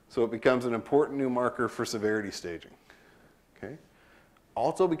 so it becomes an important new marker for severity staging. Okay,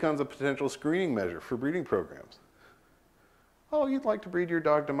 also becomes a potential screening measure for breeding programs. Oh, you'd like to breed your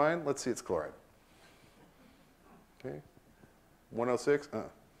dog to mine? Let's see its chloride. Okay, 106.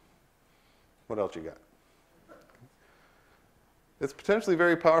 What else you got? It's potentially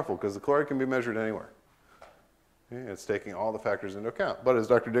very powerful because the chloride can be measured anywhere. Okay? It's taking all the factors into account. But as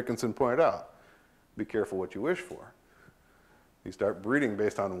Dr. Dickinson pointed out, be careful what you wish for. You start breeding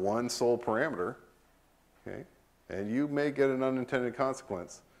based on one sole parameter, okay? And you may get an unintended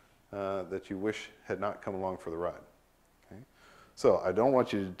consequence that you wish had not come along for the ride. Okay? So I don't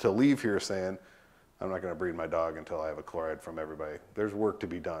want you to leave here saying, I'm not going to breed my dog until I have a chloride from everybody. There's work to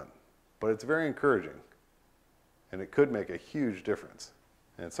be done. But it's very encouraging. And it could make a huge difference.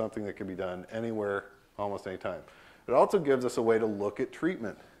 And it's something that can be done anywhere, almost any time. It also gives us a way to look at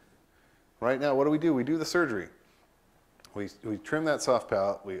treatment. Right now, what do? We do the surgery. We trim that soft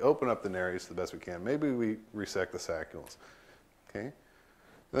palate. We open up the nares the best we can. Maybe we resect the saccules. Okay?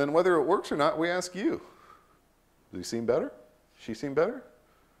 Then whether it works or not, we ask you. Do you seem better? She seem better?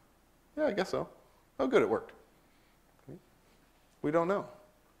 Yeah, I guess so. Oh, good, it worked. Okay? We don't know.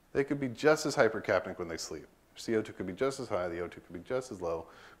 They could be just as hypercapnic when they sleep. CO2 could be just as high, the O2 could be just as low,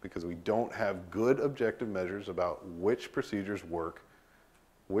 because we don't have good objective measures about which procedures work,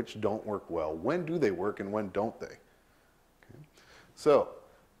 which don't work well, when do they work, and when don't they. Okay. So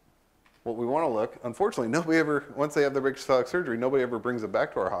what we want to look, unfortunately, nobody ever, once they have the brachycephalic surgery, nobody ever brings them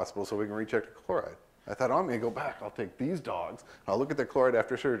back to our hospital so we can recheck the chloride. I thought, oh, I'm going to go back, I'll take these dogs, I'll look at their chloride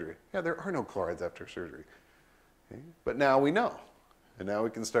after surgery. Yeah, there are no chlorides after surgery. Okay. But now we know, and now we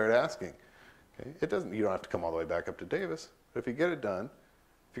can start asking. Okay. You don't have to come all the way back up to Davis, but if you get it done,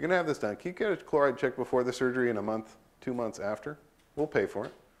 if you're going to have this done, can you get a chloride check before the surgery and a month, 2 months after? We'll pay for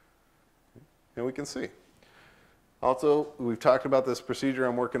it, okay. And we can see. Also, we've talked about this procedure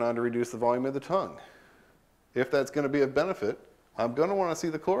I'm working on to reduce the volume of the tongue. If that's going to be of benefit, I'm going to want to see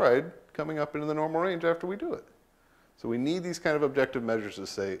the chloride coming up into the normal range after we do it. So we need these kind of objective measures to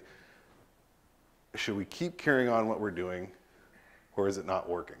say, should we keep carrying on what we're doing, or is it not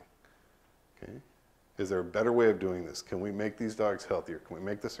working? Okay? Is there a better way of doing this? Can we make these dogs healthier? Can we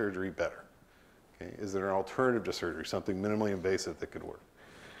make the surgery better? Okay? Is there an alternative to surgery, something minimally invasive that could work?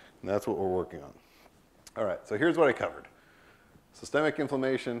 And that's what we're working on. All right, so here's what I covered. Systemic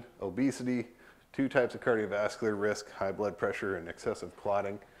inflammation, obesity, 2 types of cardiovascular risk, high blood pressure and excessive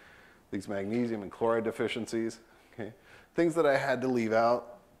clotting, these magnesium and chloride deficiencies. Okay? Things that I had to leave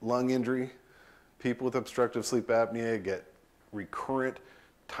out, lung injury. People with obstructive sleep apnea get recurrent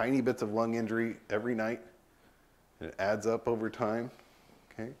tiny bits of lung injury every night, and it adds up over time.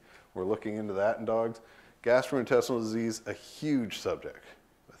 Okay? We're looking into that in dogs. Gastrointestinal disease, a huge subject.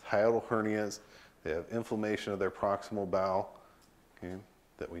 With hiatal hernias, they have inflammation of their proximal bowel, okay,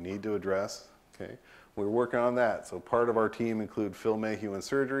 that we need to address. Okay? We're working on that. So part of our team include Phil Mayhew in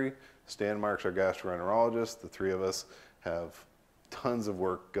surgery, Stan Marks, our gastroenterologist. The 3 of us have tons of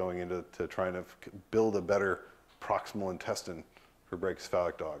work going into trying to build a better proximal intestine for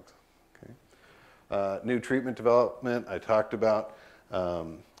brachycephalic dogs. Okay? New treatment development, I talked about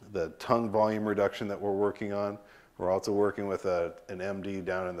the tongue volume reduction that we're working on. We're also working with an MD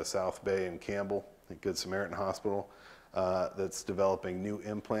down in the South Bay in Campbell at Good Samaritan Hospital that's developing new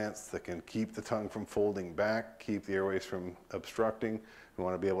implants that can keep the tongue from folding back, keep the airways from obstructing. We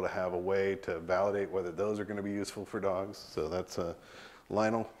want to be able to have a way to validate whether those are going to be useful for dogs. So that's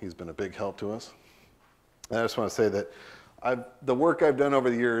Lionel. He's been a big help to us. And I just want to say that the work I've done over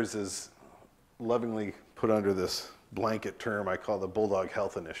the years is lovingly put under this blanket term I call the Bulldog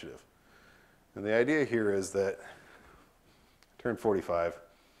Health Initiative. And the idea here is that I turned 45,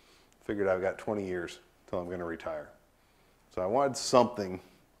 figured I've got 20 years till I'm going to retire. So I wanted something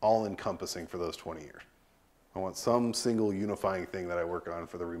all-encompassing for those 20 years. I want some single unifying thing that I work on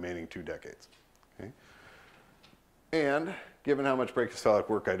for the remaining 2 decades. Okay? And given how much brachycephalic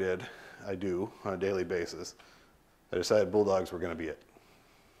work I do on a daily basis, I decided bulldogs were going to be it.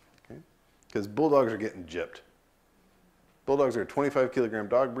 Okay? Because bulldogs are getting gypped. Bulldogs are a 25 kilogram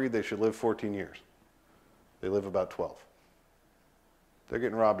dog breed. They should live 14 years. They live about 12. They're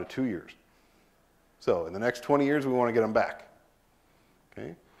getting robbed of 2 years. So in the next 20 years, we want to get them back.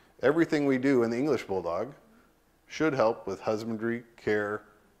 Okay? Everything we do in the English Bulldog should help with husbandry, care,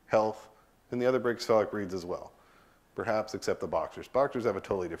 health, and the other brachycephalic breeds as well. Perhaps except the boxers. Boxers have a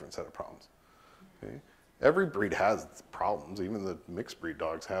totally different set of problems. Okay? Every breed has problems. Even the mixed breed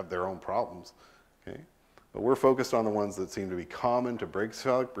dogs have their own problems. Okay? But we're focused on the ones that seem to be common to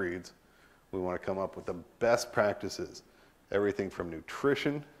brachycephalic breeds. We want to come up with the best practices. Everything from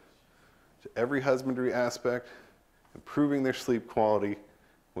nutrition to every husbandry aspect, improving their sleep quality.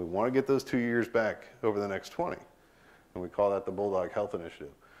 We want to get those 2 years back over the next 20. And we call that the Bulldog Health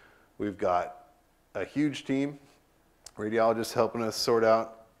Initiative. We've got a huge team, radiologists helping us sort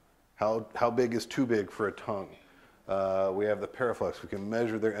out how big is too big for a tongue. We have the Paraflex. We can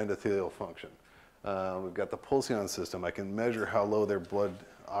measure their endothelial function. We've got the Pulsion system. I can measure how low their blood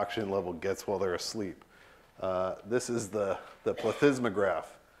oxygen level gets while they're asleep. This is the plethysmograph.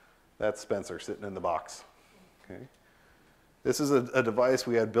 That's Spencer sitting in the box. Okay? This is a device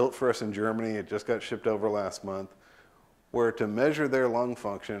we had built for us in Germany. It just got shipped over last month, where to measure their lung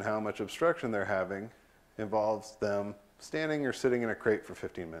function, how much obstruction they're having, involves them standing or sitting in a crate for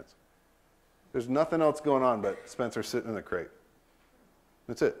 15 minutes. There's nothing else going on but Spencer sitting in the crate.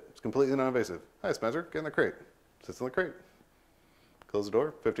 That's it. It's completely non-invasive. Hi, Spencer, get in the crate. Sits in the crate. Close the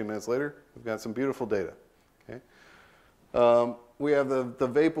door. 15 minutes later, we've got some beautiful data. Okay? We have the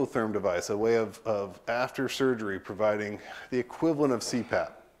Vapotherm device, a way of after surgery providing the equivalent of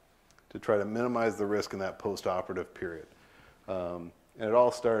CPAP to try to minimize the risk in that post-operative period. And it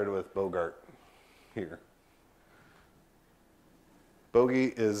all started with Bogart here.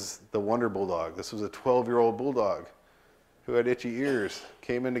 Bogey is the Wonder Bulldog. This was a 12-year-old bulldog who had itchy ears,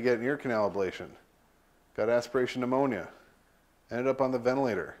 came in to get an ear canal ablation, got aspiration pneumonia, ended up on the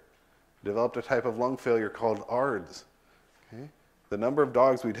ventilator, developed a type of lung failure called ARDS. Okay? The number of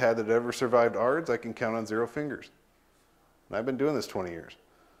dogs we'd had that had ever survived ARDS, I can count on 0 fingers. And I've been doing this 20 years.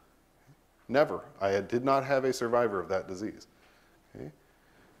 Never. I did not have a survivor of that disease. Okay?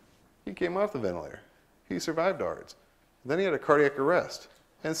 He came off the ventilator. He survived ARDS. Then he had a cardiac arrest,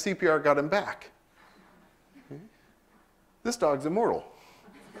 and CPR got him back. Okay? This dog's immortal.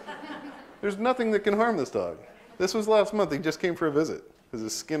 There's nothing that can harm this dog. This was last month. He just came for a visit because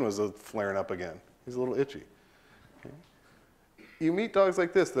his skin was flaring up again. He's a little itchy. Okay? You meet dogs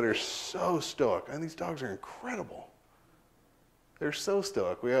like this that are so stoic, and these dogs are incredible. They're so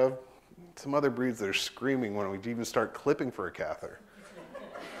stoic. We have some other breeds that are screaming when we even start clipping for a catheter.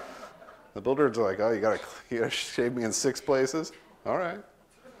 The builders are like, oh, you gotta shave me in 6 places? All right.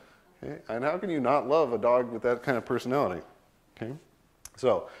 Okay. And how can you not love a dog with that kind of personality? Okay.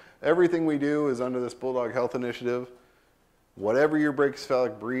 So everything we do is under this Bulldog Health Initiative. Whatever your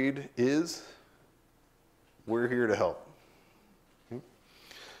brachycephalic breed is, we're here to help. Okay.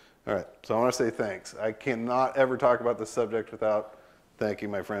 All right, so I want to say thanks. I cannot ever talk about this subject without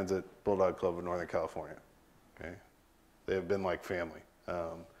thanking my friends at Bulldog Club of Northern California. Okay. They have been like family,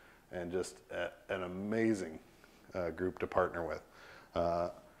 and just an amazing group to partner with.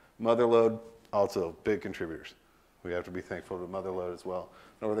 Motherlode, also big contributors. We have to be thankful to Motherlode as well.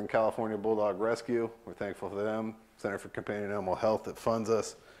 Northern California Bulldog Rescue, we're thankful for them. Center for Companion Animal Health that funds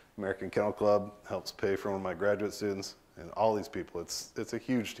us. American Kennel Club helps pay for one of my graduate students. And all these people, it's a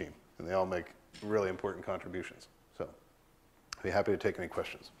huge team, and they all make really important contributions. So I'd be happy to take any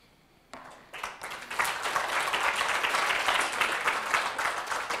questions.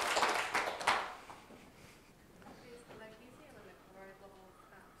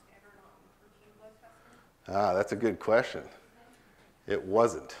 That's a good question. It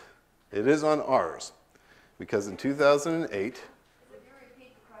wasn't. It is on ours, because in 2008,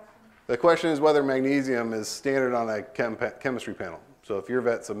 the question is whether magnesium is standard on a chemistry panel. So if your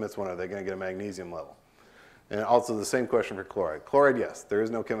vet submits one, are they going to get a magnesium level? And also the same question for chloride. Chloride, yes, there is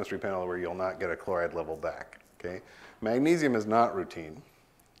no chemistry panel where you'll not get a chloride level back. Okay? Magnesium is not routine.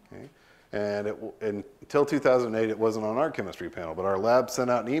 Okay? And until 2008, it wasn't on our chemistry panel, but our lab sent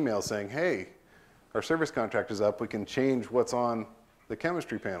out an email saying, hey, our service contract is up, we can change what's on the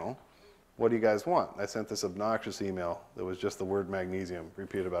chemistry panel. What do you guys want? I sent this obnoxious email that was just the word magnesium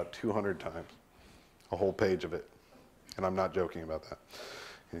repeated about 200 times, a whole page of it. And I'm not joking about that.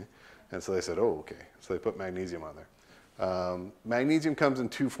 Okay? And so they said, oh, okay. So they put magnesium on there. Magnesium comes in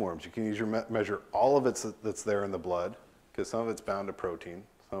 2 forms. You can use your measure all of it that's there in the blood, because some of it's bound to protein,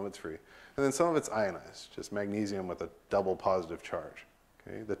 some of it's free. And then some of it's ionized, just magnesium with a double positive charge.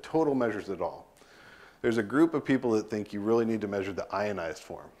 Okay? The total measures it all. There's a group of people that think you really need to measure the ionized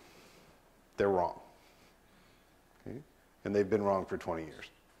form. They're wrong. Okay? And they've been wrong for 20 years.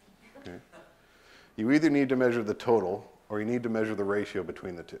 Okay? You either need to measure the total or you need to measure the ratio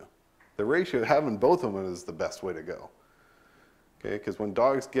between the two. The ratio, having both of them is the best way to go. Okay? Because when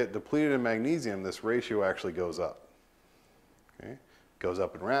dogs get depleted in magnesium, this ratio actually goes up. Okay? It goes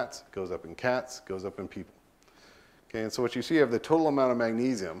up in rats, goes up in cats, goes up in people. Okay? And so what you see, you have the total amount of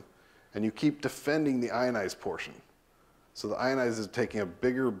magnesium, and you keep defending the ionized portion. So the ionized is taking a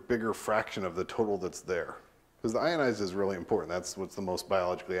bigger fraction of the total that's there. Because the ionized is really important. That's what's the most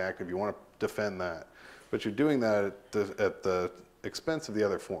biologically active. You want to defend that. But you're doing that at the expense of the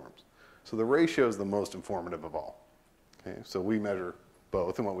other forms. So the ratio is the most informative of all. Okay? So we measure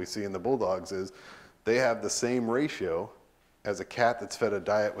both, and what we see in the bulldogs is they have the same ratio as a cat that's fed a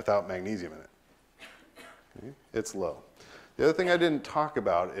diet without magnesium in it. Okay? It's low. The other thing I didn't talk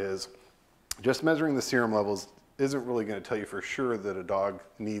about is just measuring the serum levels isn't really going to tell you for sure that a dog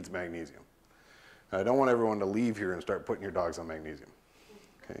needs magnesium. And I don't want everyone to leave here and start putting your dogs on magnesium.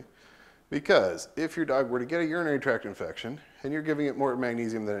 Okay? Because if your dog were to get a urinary tract infection and you're giving it more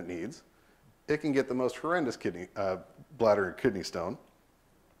magnesium than it needs, it can get the most horrendous bladder and kidney stone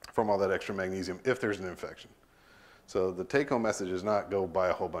from all that extra magnesium if there's an infection. So the take-home message is not go buy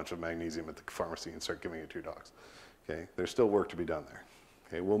a whole bunch of magnesium at the pharmacy and start giving it to your dogs. Okay? There's still work to be done there.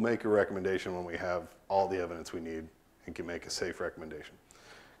 Okay? We'll make a recommendation when we have all the evidence we need and can make a safe recommendation.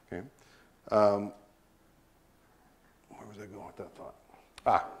 Okay? Where was I going with that thought?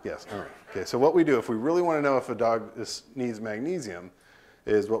 Yes, all right. Okay, so what we do if we really want to know if a dog needs magnesium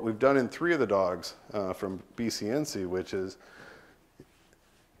is what we've done in 3 of the dogs from BCNC, which is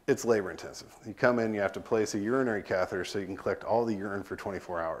it's labor intensive. You come in, you have to place a urinary catheter so you can collect all the urine for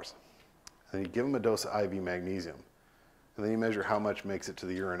 24 hours. And you give them a dose of IV magnesium. And then you measure how much makes it to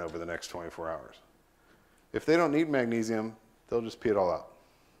the urine over the next 24 hours. If they don't need magnesium, they'll just pee it all out.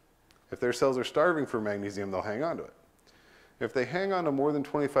 If their cells are starving for magnesium, they'll hang on to it. If they hang on to more than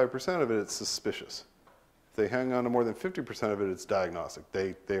 25% of it, it's suspicious. If they hang on to more than 50% of it, it's diagnostic.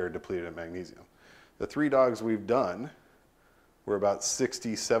 They are depleted in magnesium. The 3 dogs we've done were about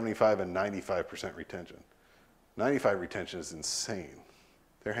 60, 75, and 95% retention. 95 retention is insane.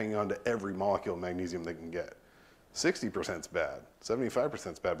 They're hanging on to every molecule of magnesium they can get. 60% is bad,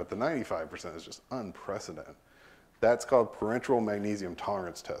 75% is bad, but the 95% is just unprecedented. That's called parenteral magnesium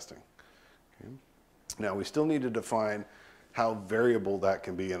tolerance testing. Okay? Now, we still need to define how variable that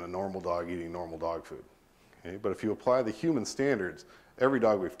can be in a normal dog eating normal dog food. Okay? But if you apply the human standards, every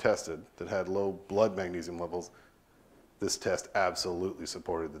dog we've tested that had low blood magnesium levels, this test absolutely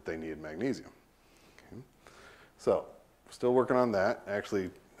supported that they needed magnesium. Okay? So, still working on that. Actually,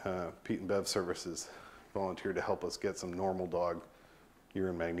 Pete and Bev Services volunteered to help us get some normal dog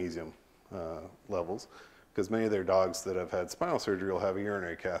urine magnesium levels, because many of their dogs that have had spinal surgery will have a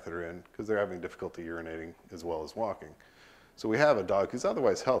urinary catheter in because they're having difficulty urinating as well as walking. So we have a dog who's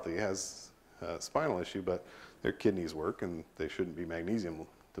otherwise healthy, has a spinal issue, but their kidneys work and they shouldn't be magnesium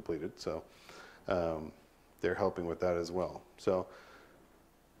depleted. So they're helping with that as well. So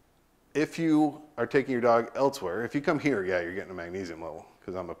if you are taking your dog elsewhere, if you come here, yeah, you're getting a magnesium level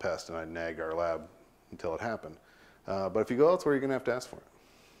because I'm a pest and I nag our lab until it happened. But if you go elsewhere, you're going to have to ask for it.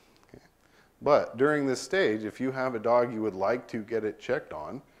 Okay. But during this stage, if you have a dog you would like to get it checked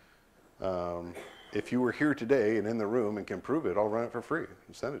on, if you were here today and in the room and can prove it, I'll run it for free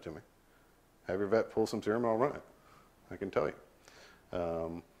and send it to me. Have your vet pull some serum and I'll run it. I can tell you.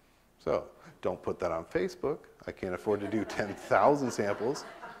 So don't put that on Facebook. I can't afford to do 10,000 samples.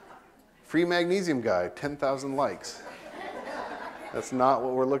 Free magnesium guide, 10,000 likes. That's not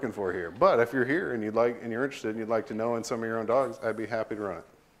what we're looking for here. But if you're here and you're interested and you'd like to know in some of your own dogs, I'd be happy to run it.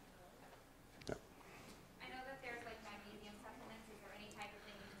 Yeah. I know that there's like magnesium supplements. Is there any type of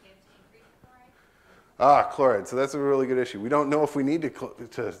thing you can give to increase the chloride? Chloride. So that's a really good issue. We don't know if we need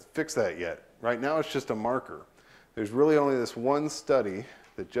to fix that yet. Right now it's just a marker. There's really only this one study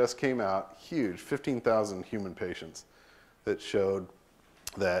that just came out, huge, 15,000 human patients, that showed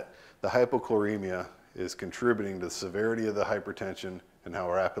that the hypochloremia is contributing to the severity of the hypertension and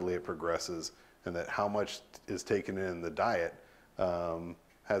how rapidly it progresses, and that how much is taken in the diet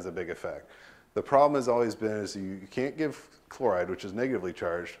has a big effect. The problem has always been is you can't give chloride, which is negatively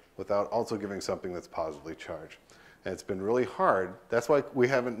charged, without also giving something that's positively charged. And it's been really hard. That's why we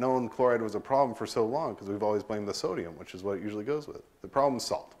haven't known chloride was a problem for so long, because we've always blamed the sodium, which is what it usually goes with. The problem is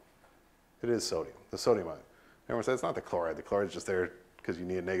salt. It is sodium, the sodium ion. Everyone says it's not the chloride. The chloride's just there because you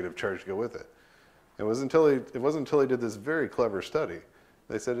need a negative charge to go with it. It wasn't until they did this very clever study.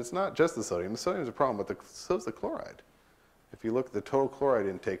 They said it's not just the sodium. The sodium is a problem, but so is the chloride. If you look at the total chloride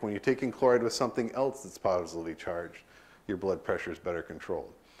intake, when you're taking chloride with something else that's positively charged, your blood pressure is better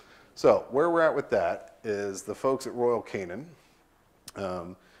controlled. So where we're at with that is the folks at Royal Canin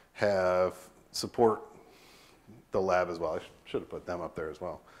have support the lab as well. I should have put them up there as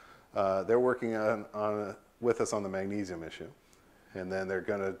well. They're working with us on the magnesium issue, and then they're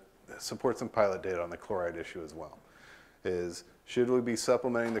going to support some pilot data on the chloride issue as well. Should we be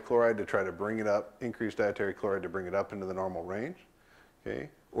supplementing the chloride to try to bring it up, increase dietary chloride to bring it up into the normal range, okay?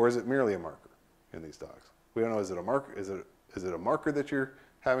 Or is it merely a marker in these dogs? We don't know, is it a marker, is it a marker that you're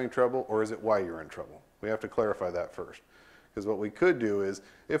having trouble, or is it why you're in trouble? We have to clarify that first. Because what we could do is,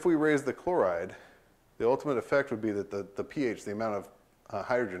 if we raise the chloride, the ultimate effect would be that the pH, the amount of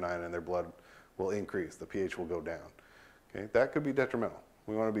hydrogen ion in their blood will increase. The pH will go down. Okay? That could be detrimental.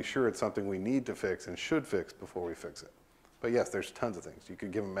 We want to be sure it's something we need to fix and should fix before we fix it. But yes, there's tons of things. You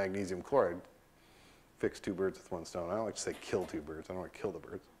could give them magnesium chloride, fix two birds with one stone. I don't like to say kill two birds. I don't want to kill the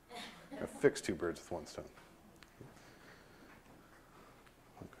birds. Fix two birds with one stone.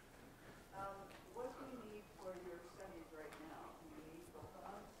 What do you need for your studies right now? Do you need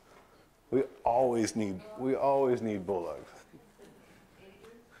bulldogs? We always need bulldogs.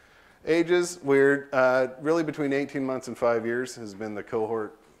 Ages, we're really between 18 months and 5 years has been the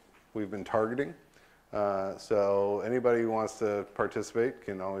cohort we've been targeting. So anybody who wants to participate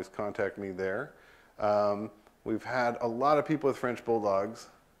can always contact me there. We've had a lot of people with French bulldogs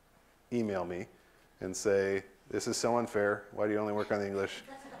email me and say, this is so unfair. Why do you only work on the English?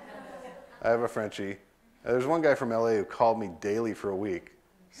 I have a Frenchie. There's one guy from LA who called me daily for a week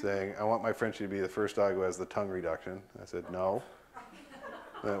saying, I want my Frenchie to be the first dog who has the tongue reduction. I said, no.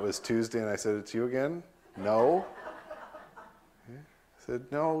 And it was Tuesday, and I said, it's you again? No. I said,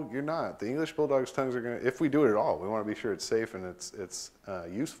 no, you're not. The English Bulldog's tongues are going to, if we do it at all, we want to be sure it's safe and it's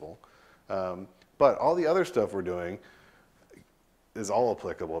useful. But all the other stuff we're doing is all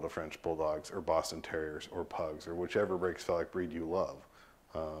applicable to French Bulldogs or Boston Terriers or Pugs or whichever Brachycephalic breed you love.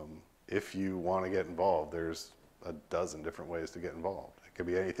 If you want to get involved, there's a dozen different ways to get involved. It could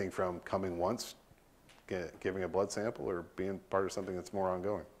be anything from coming once, giving a blood sample, or being part of something that's more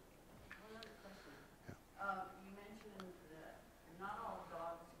ongoing. One other question. Yeah. You mentioned that not all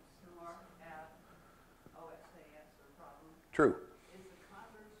dogs who snore have OSAS or problems. True. Is the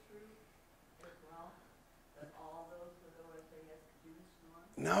converse true as well? That all those with OSAS do snore?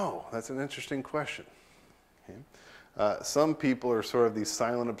 No, that's an interesting question. Okay. Some people are sort of these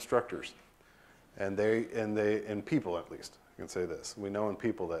silent obstructors, and people at least, I can say this. We know in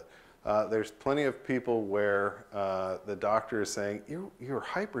people that there's plenty of people where the doctor is saying, you're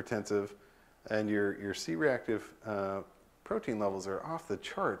hypertensive and your C-reactive protein levels are off the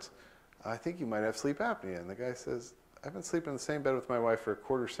charts. I think you might have sleep apnea. And the guy says, I've been sleeping in the same bed with my wife for a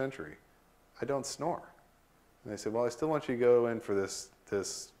quarter century. I don't snore. And they said, well, I still want you to go in for this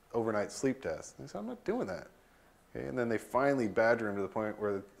overnight sleep test. And I said, I'm not doing that. Okay, and then they finally badger him to the point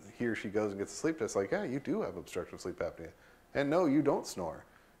where he or she goes and gets a sleep test, like, yeah, you do have obstructive sleep apnea. And no, you don't snore.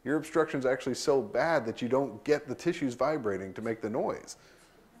 Your obstruction's actually so bad that you don't get the tissues vibrating to make the noise.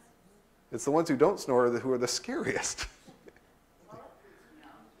 It's the ones who don't snore who are the scariest. Well, it freaks me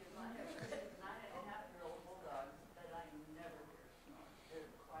out, because I have 9.5-year-old bulldogs that I never hear snore. They're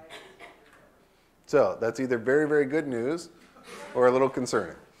the quietest creatures ever. So that's either very, very good news or a little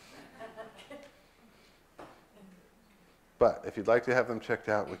concerning. But if you'd like to have them checked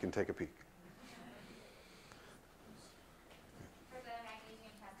out, we can take a peek. For the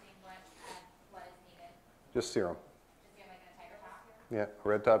magnesium testing, what is needed? Just serum. Just do like a tighter top? Yeah, a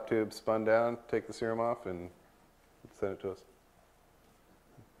red top tube spun down, take the serum off, and send it to us.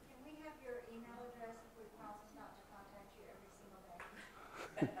 Can we have your email address if we promise not to contact you every single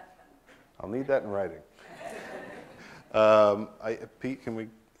day? I'll need that in writing. Pete, can we?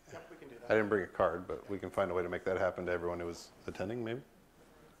 Yep, we can do I that. didn't bring a card, but we can find a way to make that happen to everyone who was attending, maybe?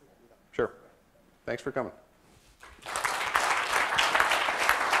 Sure. Thanks for coming.